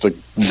anything's just a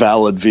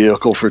valid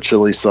vehicle for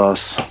chili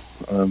sauce.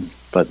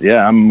 But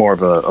yeah, I'm more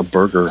of a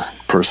burger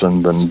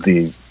person than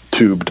the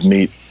tubed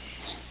meat.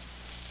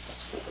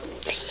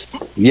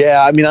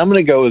 Yeah, I mean, I'm going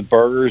to go with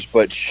burgers,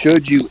 but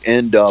should you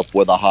end up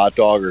with a hot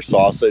dog or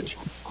sausage,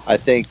 I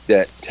think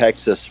that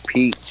Texas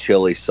Pete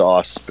chili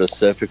sauce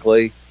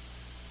specifically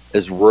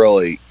is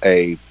really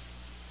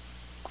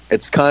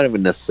it's kind of a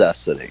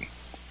necessity.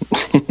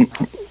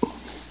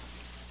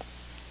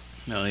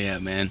 Oh yeah,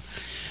 man.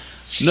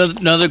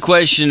 Another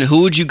question,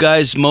 who would you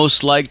guys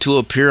most like to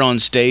appear on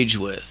stage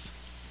with?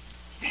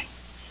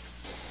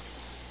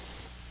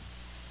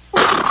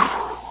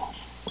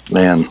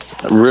 Man,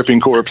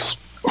 Ripping Corpse.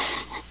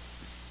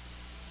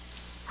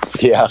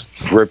 Yeah,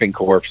 Ripping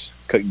Corpse.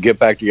 Get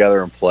back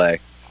together and play.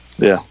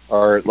 Yeah.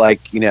 Or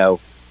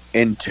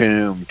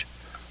Entombed,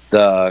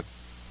 the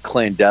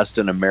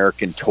clandestine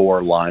American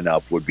tour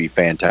lineup would be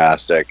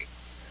fantastic.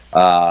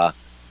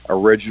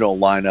 Original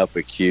lineup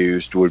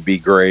Accused would be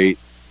great.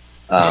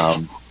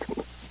 Currently,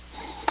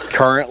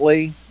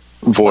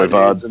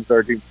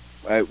 Voivod.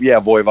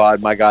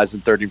 Voivod. My guys in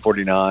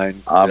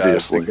 1349.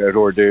 Obviously, the Go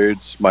Door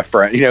dudes. My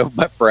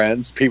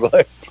friends, people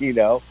that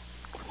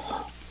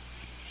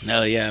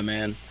Hell yeah,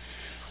 man.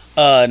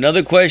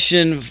 Another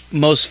question,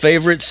 most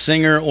favorite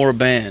singer or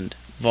band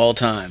of all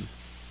time?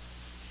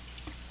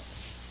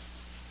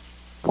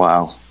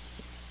 Wow.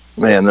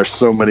 Man, there's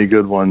so many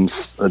good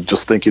ones.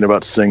 Just thinking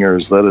about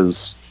singers, that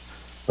is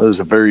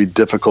a very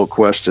difficult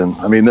question.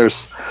 I mean,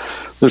 there's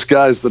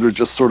guys that are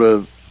just sort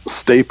of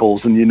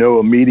staples, and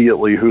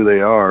immediately who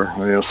they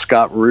are.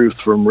 Scott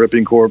Ruth from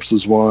Ripping Corpse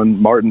is one.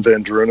 Martin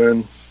Van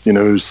Drunen,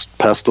 who's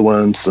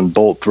Pestilence and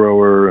Bolt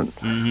Thrower and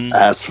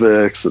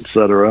Asphyx,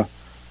 etc.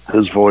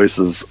 His voice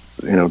is,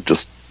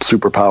 just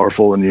super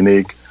powerful and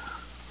unique.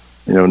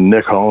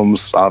 Nick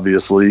Holmes,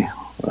 obviously,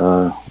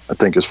 I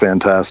think is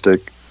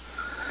fantastic.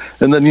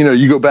 And then,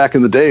 you go back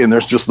in the day and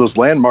there's just those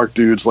landmark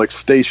dudes like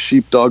Stace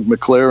Sheepdog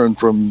McLaren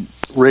from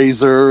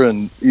Razor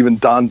and even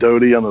Don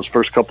Doty on those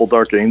first couple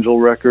Dark Angel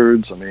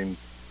records. I mean,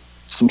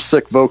 some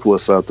sick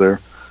vocalists out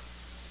there.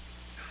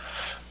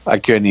 I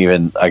couldn't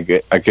even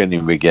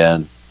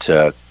begin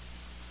to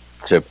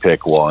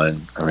pick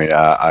one. I mean,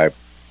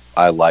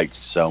 I like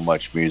so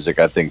much music.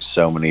 I think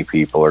so many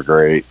people are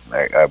great.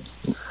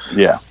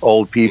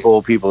 Old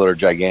people that are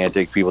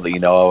gigantic, people that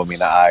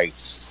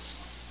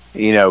I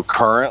mean,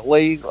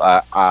 currently,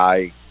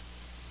 I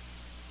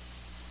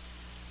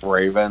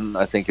Raven,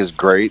 I think, is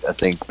great. I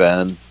think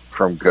Ben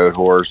from Goat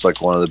Horse,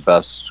 like one of the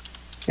best.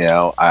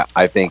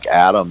 I think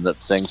Adam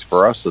that sings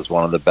for us is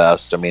one of the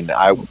best. I mean,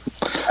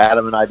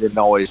 Adam and I didn't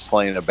always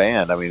play in a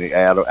band. I mean,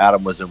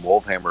 Adam was in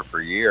Wolfhammer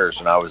for years,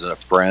 and I was a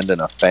friend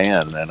and a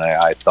fan, and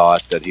I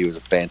thought that he was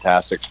a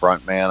fantastic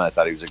frontman. I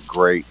thought he was a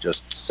great,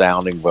 just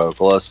sounding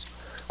vocalist.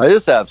 I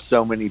just have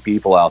so many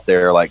people out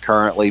there, like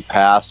currently,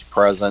 past,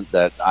 present,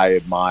 that I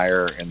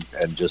admire and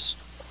just,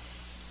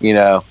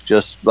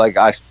 just like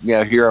I,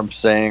 hear him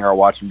sing or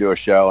watch him do a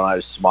show, and I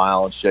just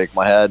smile and shake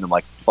my head, and I'm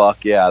like,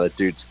 fuck yeah, that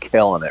dude's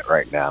killing it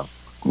right now.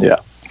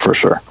 Yeah, for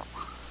sure.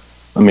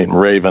 I mean,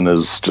 Raven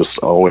is just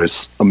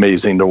always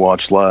amazing to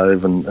watch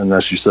live, and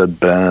as you said,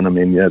 Ben, I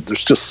mean, yeah,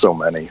 there's just so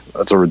many.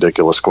 That's a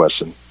ridiculous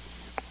question.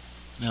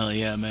 Hell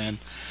yeah, man.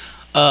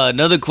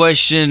 Another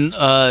question,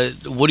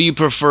 what do you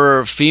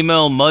prefer,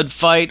 female mud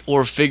fight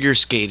or figure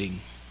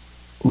skating?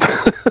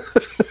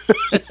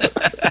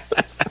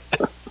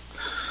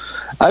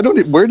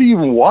 Where do you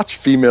even watch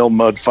female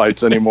mud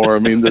fights anymore? I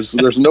mean,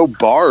 there's no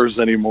bars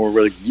anymore.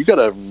 Like, you got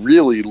to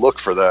really look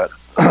for that.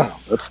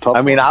 That's tough.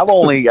 I mean, I've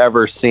only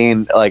ever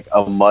seen like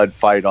a mud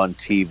fight on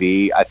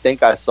TV. I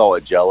think I saw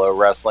a Jello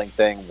wrestling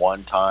thing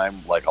one time,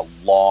 like a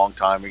long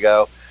time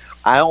ago.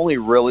 I only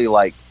really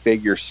like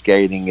figure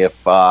skating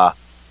if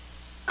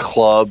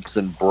clubs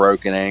and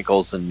broken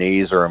ankles and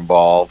knees are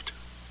involved.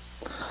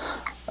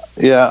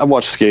 Yeah, I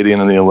watch skating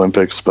in the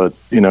Olympics, but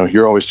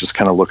you're always just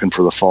kind of looking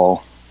for the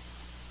fall.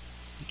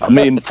 I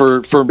mean,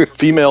 for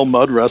female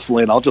mud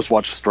wrestling, I'll just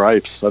watch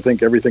Stripes. I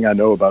think everything I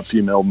know about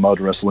female mud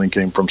wrestling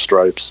came from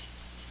Stripes.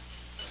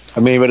 I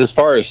mean, but as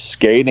far as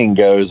skating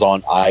goes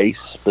on ice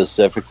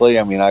specifically,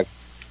 I mean,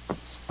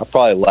 I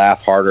probably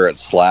laugh harder at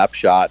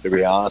Slapshot, to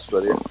be honest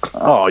with you.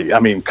 Oh, I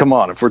mean, come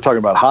on. If we're talking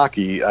about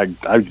hockey, I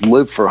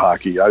live for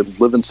hockey. I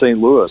live in St.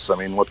 Louis. I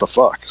mean, what the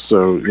fuck?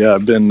 So, yeah,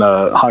 I've been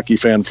a hockey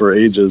fan for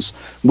ages.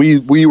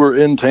 We were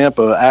in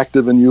Tampa,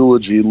 active in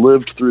Eulogy,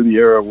 lived through the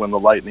era when the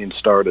Lightning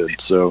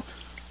started. So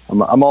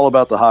I'm all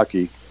about the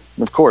hockey.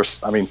 And of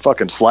course, I mean,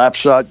 fucking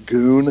Slapshot,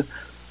 Goon,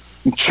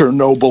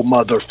 Chernobyl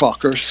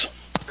motherfuckers.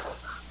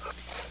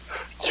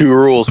 2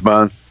 rules,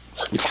 man.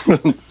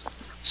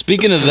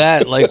 Speaking of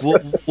that, like,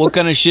 what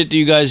kind of shit do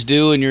you guys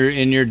do in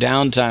your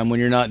downtime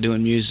when you're not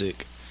doing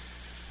music?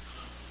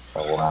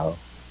 Oh, wow.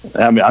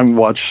 I mean, I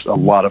watch a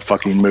lot of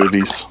fucking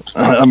movies.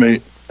 I mean,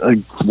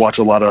 I watch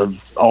a lot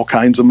of all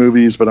kinds of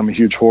movies, but I'm a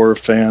huge horror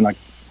fan. I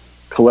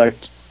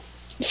collect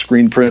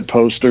screen print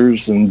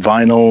posters and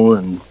vinyl,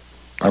 and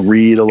I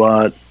read a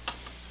lot,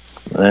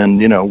 and,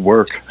 you know,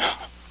 work.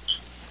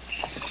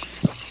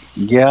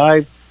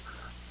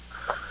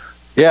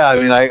 Yeah, I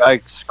mean, I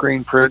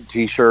screen print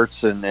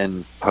T-shirts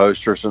and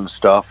posters and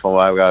stuff.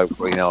 I've got,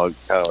 you know,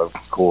 kind of a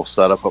cool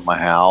setup at my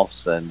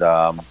house, and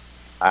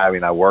I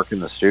mean, I work in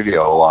the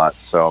studio a lot,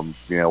 so I'm,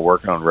 you know,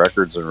 working on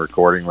records and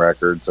recording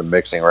records and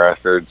mixing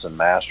records and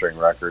mastering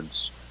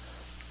records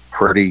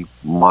pretty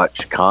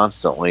much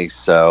constantly.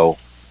 So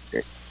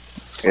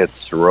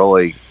it's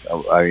really,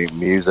 I mean,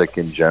 music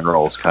in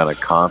general is kind of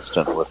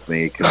constant with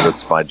me because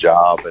it's my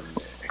job and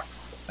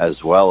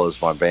as well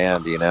as my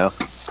band, you know?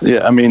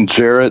 Yeah, I mean,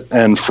 Jarrett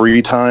and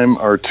free time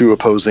are 2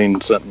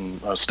 opposing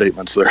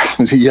statements there.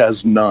 He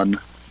has none.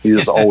 He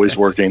is always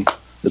working.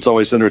 It's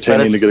always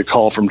entertaining to get a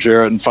call from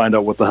Jarrett and find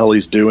out what the hell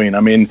he's doing.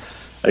 I mean,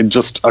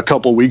 just a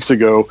couple weeks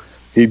ago,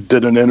 he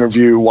did an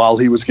interview while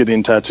he was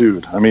getting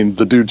tattooed. I mean,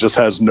 the dude just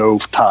has no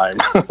time.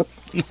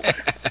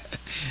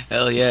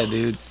 Hell yeah,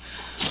 dude.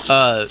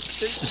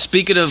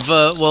 Speaking of,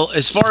 well,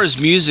 as far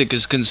as music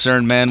is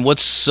concerned, man,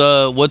 what's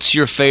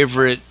your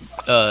favorite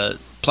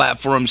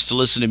platforms to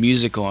listen to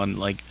music on?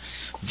 Like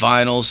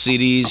vinyl,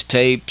 CDs,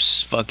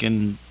 tapes,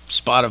 fucking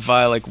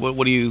Spotify? Like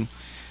what do you,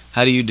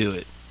 how do you do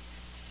it?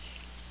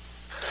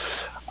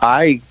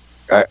 I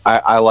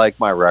like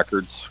my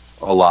records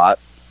a lot,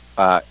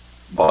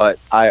 but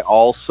I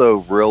also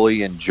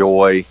really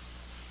enjoy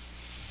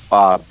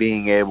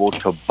being able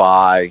to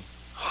buy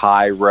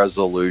high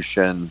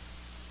resolution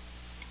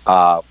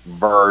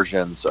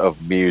versions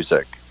of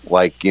music.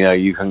 Like, you know,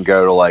 you can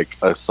go to like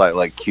a site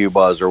like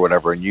Cubuzz or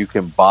whatever, and you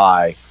can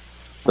buy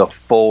the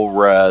full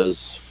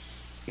res,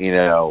 you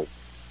know,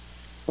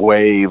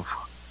 wave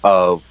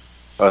of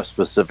a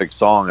specific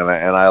song, and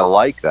I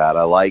like that.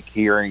 I like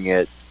hearing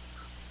it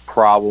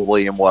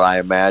probably in what I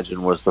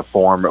imagine was the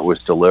form it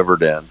was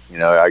delivered in. You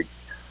know,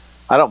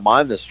 I don't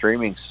mind the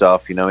streaming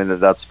stuff, you know, I mean,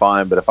 that's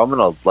fine, but if I'm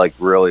gonna like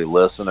really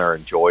listen or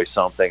enjoy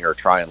something or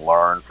try and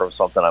learn from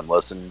something I'm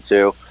listening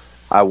to,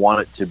 I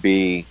want it to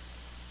be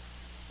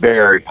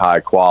very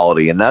high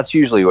quality, and that's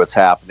usually what's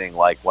happening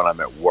like when I'm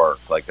at work.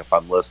 Like if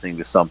I'm listening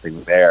to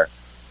something there,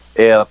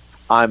 if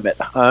I'm at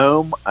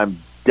home, I'm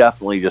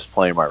definitely just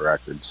playing my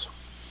records.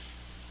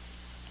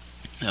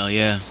 Hell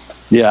yeah.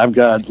 Yeah, I've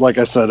got, like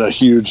I said, a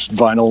huge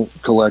vinyl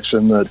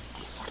collection that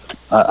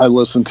I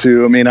listen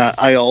to. I mean,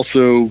 I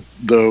also,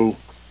 though,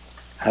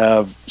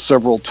 have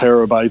several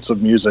terabytes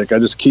of music. I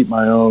just keep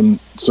my own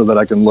so that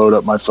I can load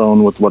up my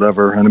phone with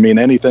whatever. And I mean,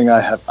 anything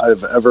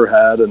I've ever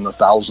had, and the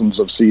thousands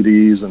of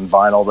CDs and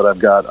vinyl that I've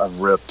got,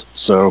 I've ripped.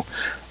 So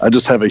I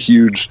just have a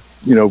huge,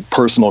 you know,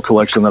 personal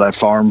collection that I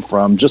farm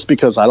from, just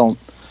because I don't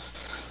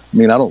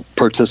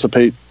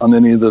participate on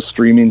any of the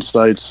streaming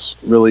sites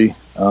really.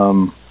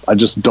 I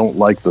just don't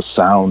like the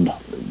sound,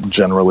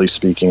 generally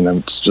speaking, and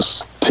it's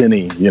just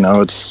tinny, you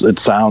know. It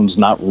sounds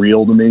not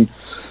real to me.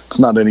 It's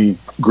not any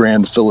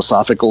grand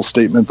philosophical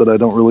statement that I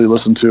don't really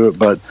listen to it,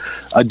 but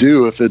I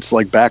do if it's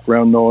like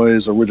background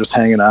noise or we're just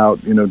hanging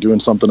out, you know,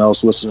 doing something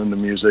else, listening to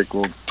music.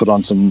 We'll put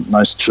on some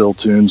nice chill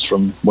tunes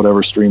from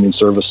whatever streaming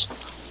service.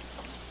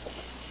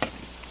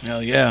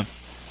 Hell yeah.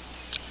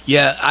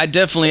 Yeah, I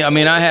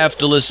have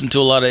to listen to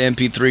a lot of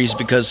MP3s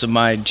because of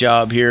my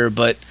job here,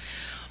 but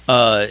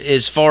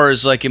as far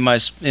as like in my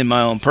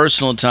own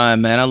personal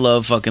time, man, I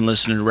love fucking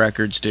listening to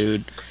records,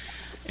 dude.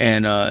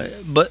 And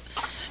but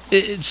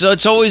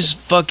it's always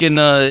fucking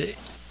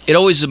it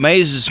always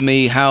amazes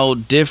me how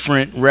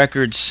different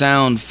records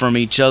sound from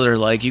each other.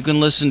 Like you can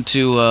listen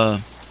to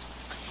I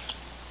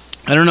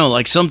don't know,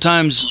 like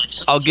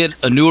sometimes I'll get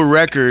a newer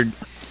record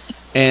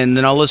and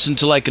then I'll listen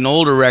to like an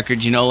older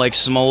record, you know, like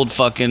some old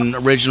fucking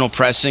original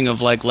pressing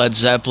of like Led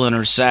Zeppelin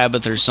or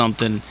Sabbath or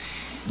something.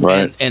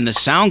 Right. And the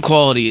sound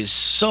quality is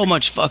so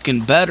much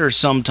fucking better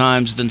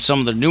sometimes than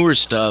some of the newer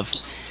stuff.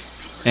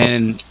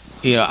 And,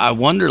 you know, I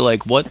wonder,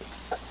 like, what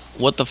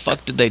the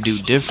fuck did they do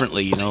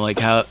differently? You know, like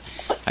how,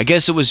 I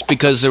guess it was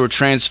because they were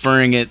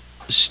transferring it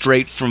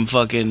straight from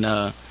fucking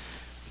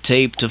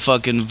tape to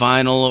fucking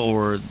vinyl,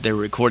 or they're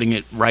recording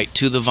it right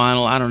to the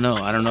vinyl. I don't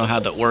know how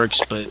that works,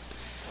 but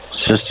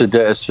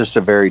it's just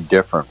a very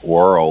different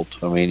world.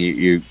 I mean,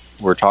 you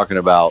we're talking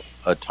about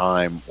a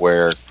time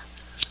where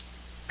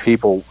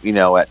people, you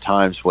know, at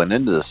times went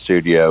into the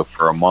studio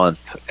for a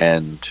month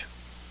and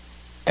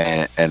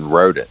and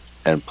wrote it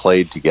and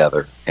played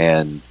together.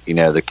 And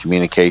the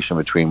communication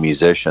between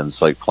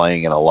musicians, like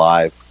playing in a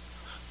live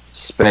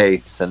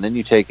space, and then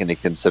you take into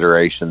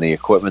consideration the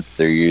equipment that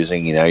they're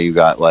using. You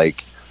got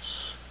like,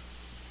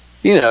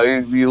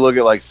 you look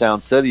at like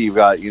Sound City, you've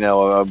got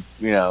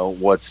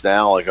what's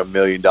now like $1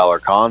 million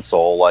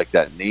console, like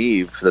that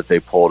Neve that they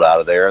pulled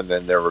out of there, and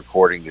then they're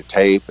recording to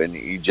tape, and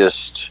there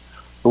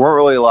weren't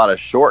really a lot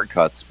of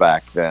shortcuts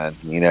back then.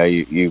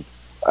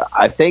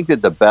 I think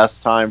that the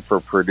best time for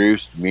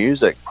produced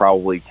music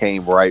probably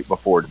came right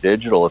before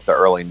digital at the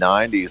early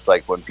 90s,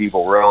 like when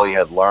people really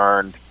had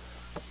learned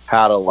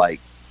how to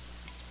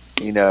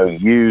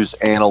use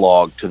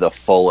analog to the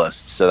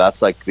fullest. So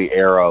that's like the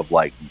era of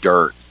like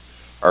Dirt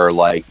or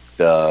like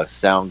the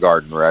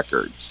Soundgarden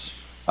records.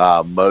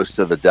 Most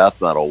of the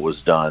death metal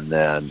was done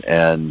then.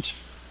 And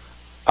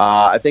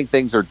I think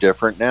things are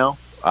different now.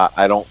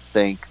 I don't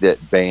think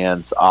that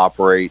bands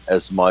operate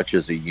as much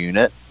as a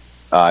unit.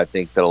 I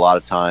think that a lot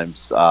of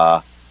times,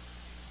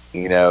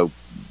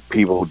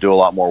 people do a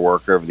lot more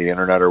work over the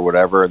internet or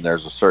whatever, and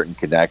there's a certain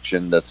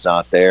connection that's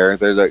not there.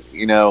 There's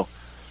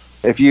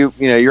if you're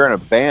in a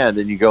band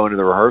and you go into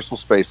the rehearsal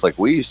space like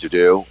we used to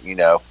do,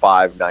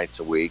 5 nights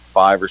a week,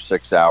 5 or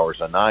 6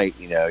 hours a night,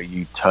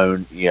 you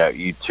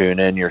tune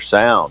in your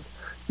sound,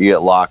 you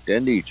get locked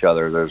into each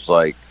other. There's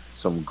like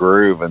some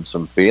groove and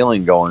some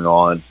feeling going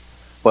on,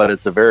 but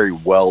it's a very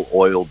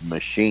well-oiled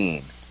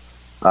machine.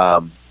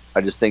 I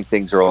just think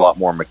things are a lot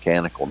more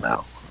mechanical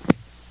now.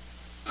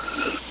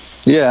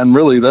 Yeah, and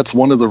really that's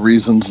one of the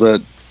reasons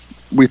that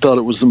we thought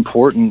it was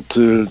important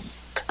to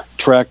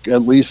track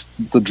at least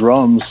the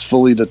drums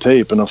fully to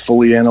tape in a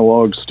fully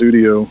analog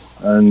studio.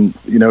 And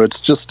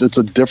it's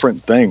a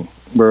different thing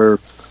where,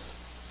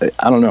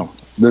 I don't know,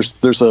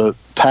 there's a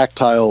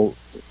tactile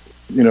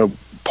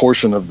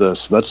portion of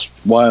this. That's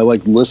why I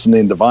like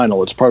listening to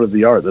vinyl. It's part of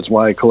the art. That's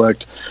why I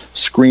collect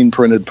screen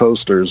printed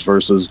posters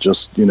versus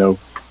just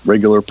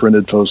regular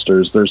printed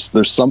posters. There's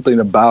something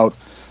about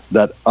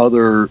that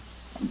other,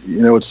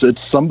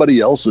 it's somebody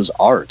else's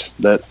art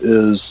that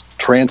is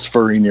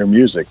transferring your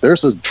music.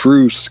 There's a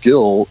true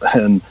skill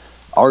and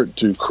art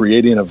to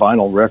creating a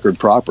vinyl record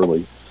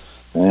properly.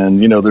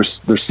 And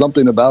there's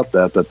something about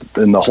that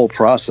in the whole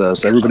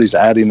process, everybody's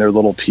adding their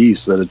little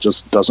piece that it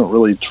just doesn't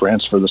really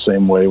transfer the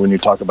same way when you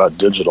talk about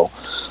digital.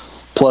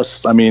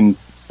 Plus, I mean,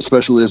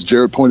 especially as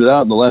Jared pointed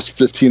out, in the last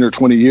 15 or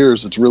 20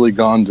 years, it's really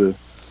gone to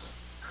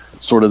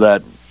sort of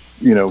that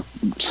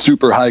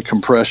super high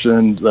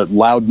compression, that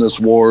loudness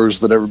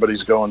wars that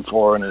everybody's going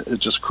for, and it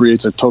just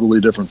creates a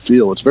totally different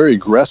feel. It's very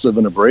aggressive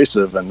and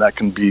abrasive, and that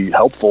can be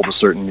helpful to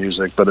certain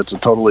music, but it's a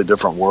totally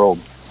different world.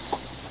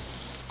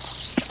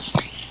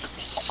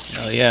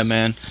 Oh yeah,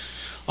 man.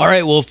 All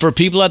right, well, for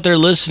people out there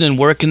listening,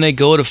 where can they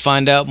go to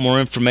find out more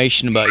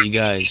information about you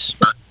guys?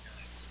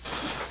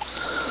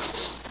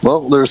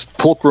 Well, there's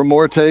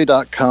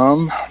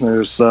pulchramorte.com.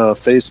 There's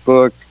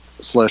Facebook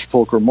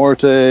 /Pulchra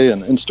Morte,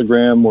 and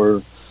Instagram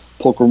we're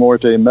Pulchra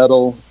Morte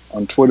Metal.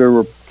 On Twitter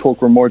we're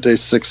Pulchra Morte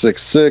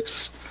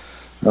 666.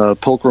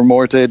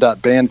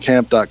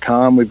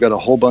 Pulchramorte.bandcamp.com. We've got a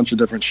whole bunch of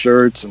different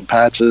shirts and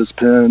patches,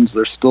 pins.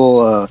 There's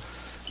still a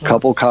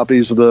couple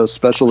copies of the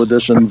special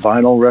edition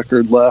vinyl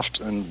record left,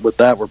 and with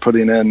that we're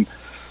putting in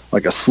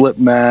like a slip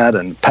mat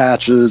and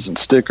patches and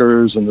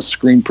stickers and the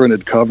screen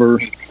printed cover.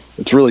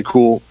 It's really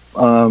cool.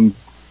 And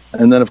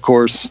then of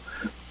course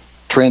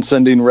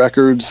Transcending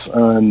Records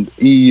on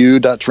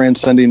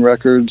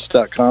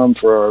eu.transcendingrecords.com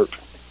for our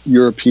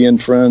European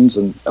friends,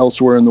 and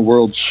elsewhere in the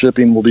world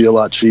shipping will be a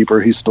lot cheaper.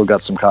 He's still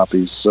got some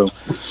copies, so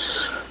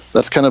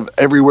that's kind of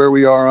everywhere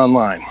we are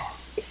online.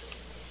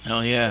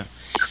 Hell yeah.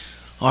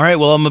 All right,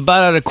 well, I'm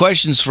about out of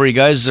questions for you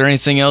guys. Is there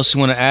anything else you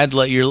want to add,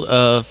 let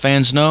your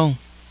fans know?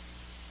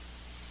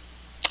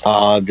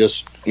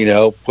 Just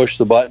push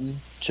the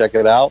button, check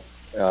it out.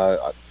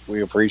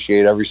 We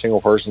appreciate every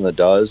single person that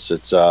does.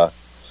 It's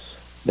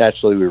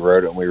naturally, we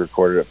wrote it and we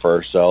recorded it for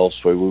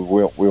ourselves, but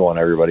we want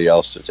everybody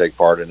else to take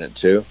part in it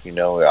too.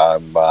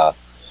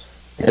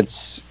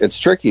 It's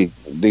tricky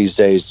these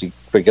days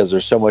because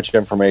there's so much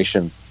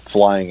information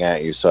flying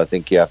at you. So I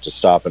think you have to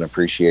stop and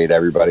appreciate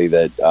everybody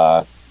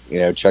that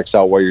checks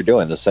out what you're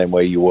doing, the same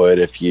way you would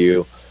if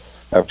you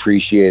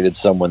appreciated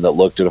someone that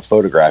looked at a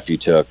photograph you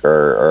took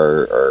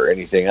or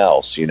anything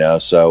else.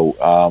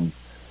 So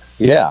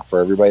yeah, for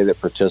everybody that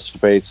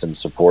participates and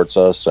supports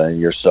us, and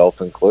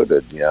yourself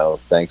included,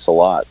 thanks a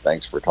lot.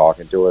 Thanks for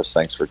talking to us.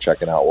 Thanks for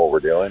checking out what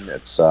we're doing.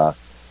 It's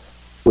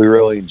we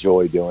really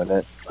enjoy doing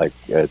it. Like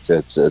it's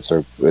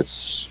a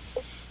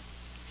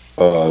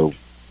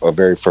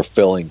very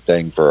fulfilling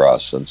thing for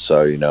us, and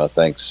so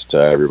thanks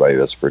to everybody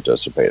that's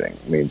participating.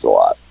 It means a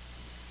lot.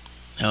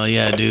 Hell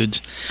yeah,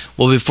 dudes.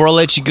 Well, before I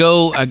let you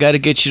go, I got to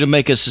get you to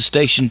make us a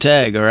station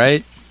tag. All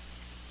right.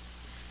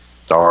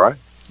 All right.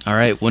 All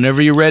right,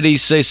 whenever you're ready,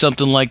 say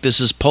something like, "This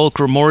is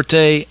Pulchra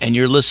Morte, and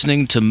you're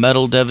listening to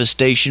Metal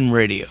Devastation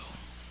Radio."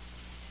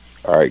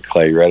 All right,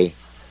 Clay, you ready?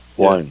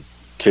 Yeah. 1,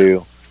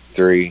 2,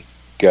 3,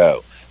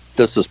 go.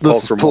 This is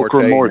This is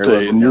Pulchra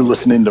Morte, and you're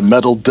listening to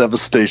Metal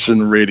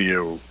Devastation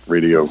Radio.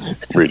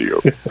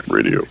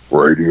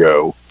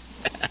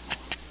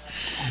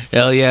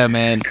 Hell yeah,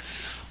 man.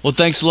 Well,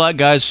 thanks a lot,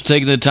 guys, for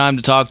taking the time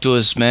to talk to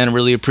us, man. I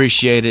really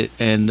appreciate it.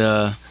 And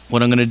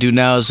what I'm going to do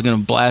now is I'm going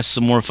to blast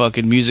some more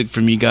fucking music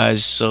from you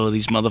guys so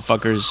these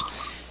motherfuckers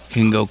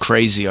can go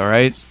crazy, all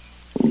right?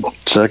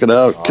 Check it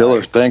out. All Killer.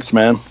 Right. Thanks,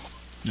 man.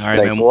 All right,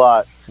 Thanks man. a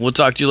lot. We'll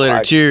talk to you later.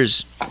 Right.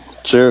 Cheers.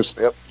 Cheers.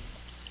 Yep.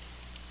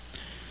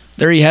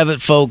 There you have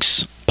it,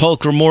 folks.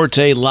 Pulchra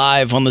Morte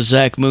live on the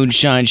Zach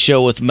Moonshine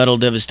Show with Metal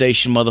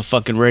Devastation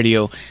motherfucking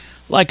radio.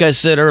 Like I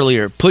said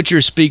earlier, put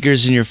your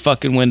speakers in your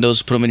fucking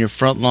windows, put them in your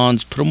front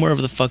lawns, put them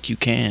wherever the fuck you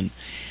can.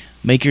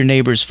 Make your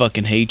neighbors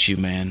fucking hate you,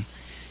 man.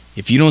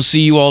 If you don't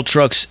see U-Haul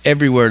trucks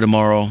everywhere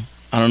tomorrow,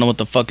 I don't know what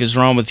the fuck is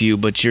wrong with you,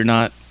 but you're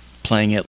not playing it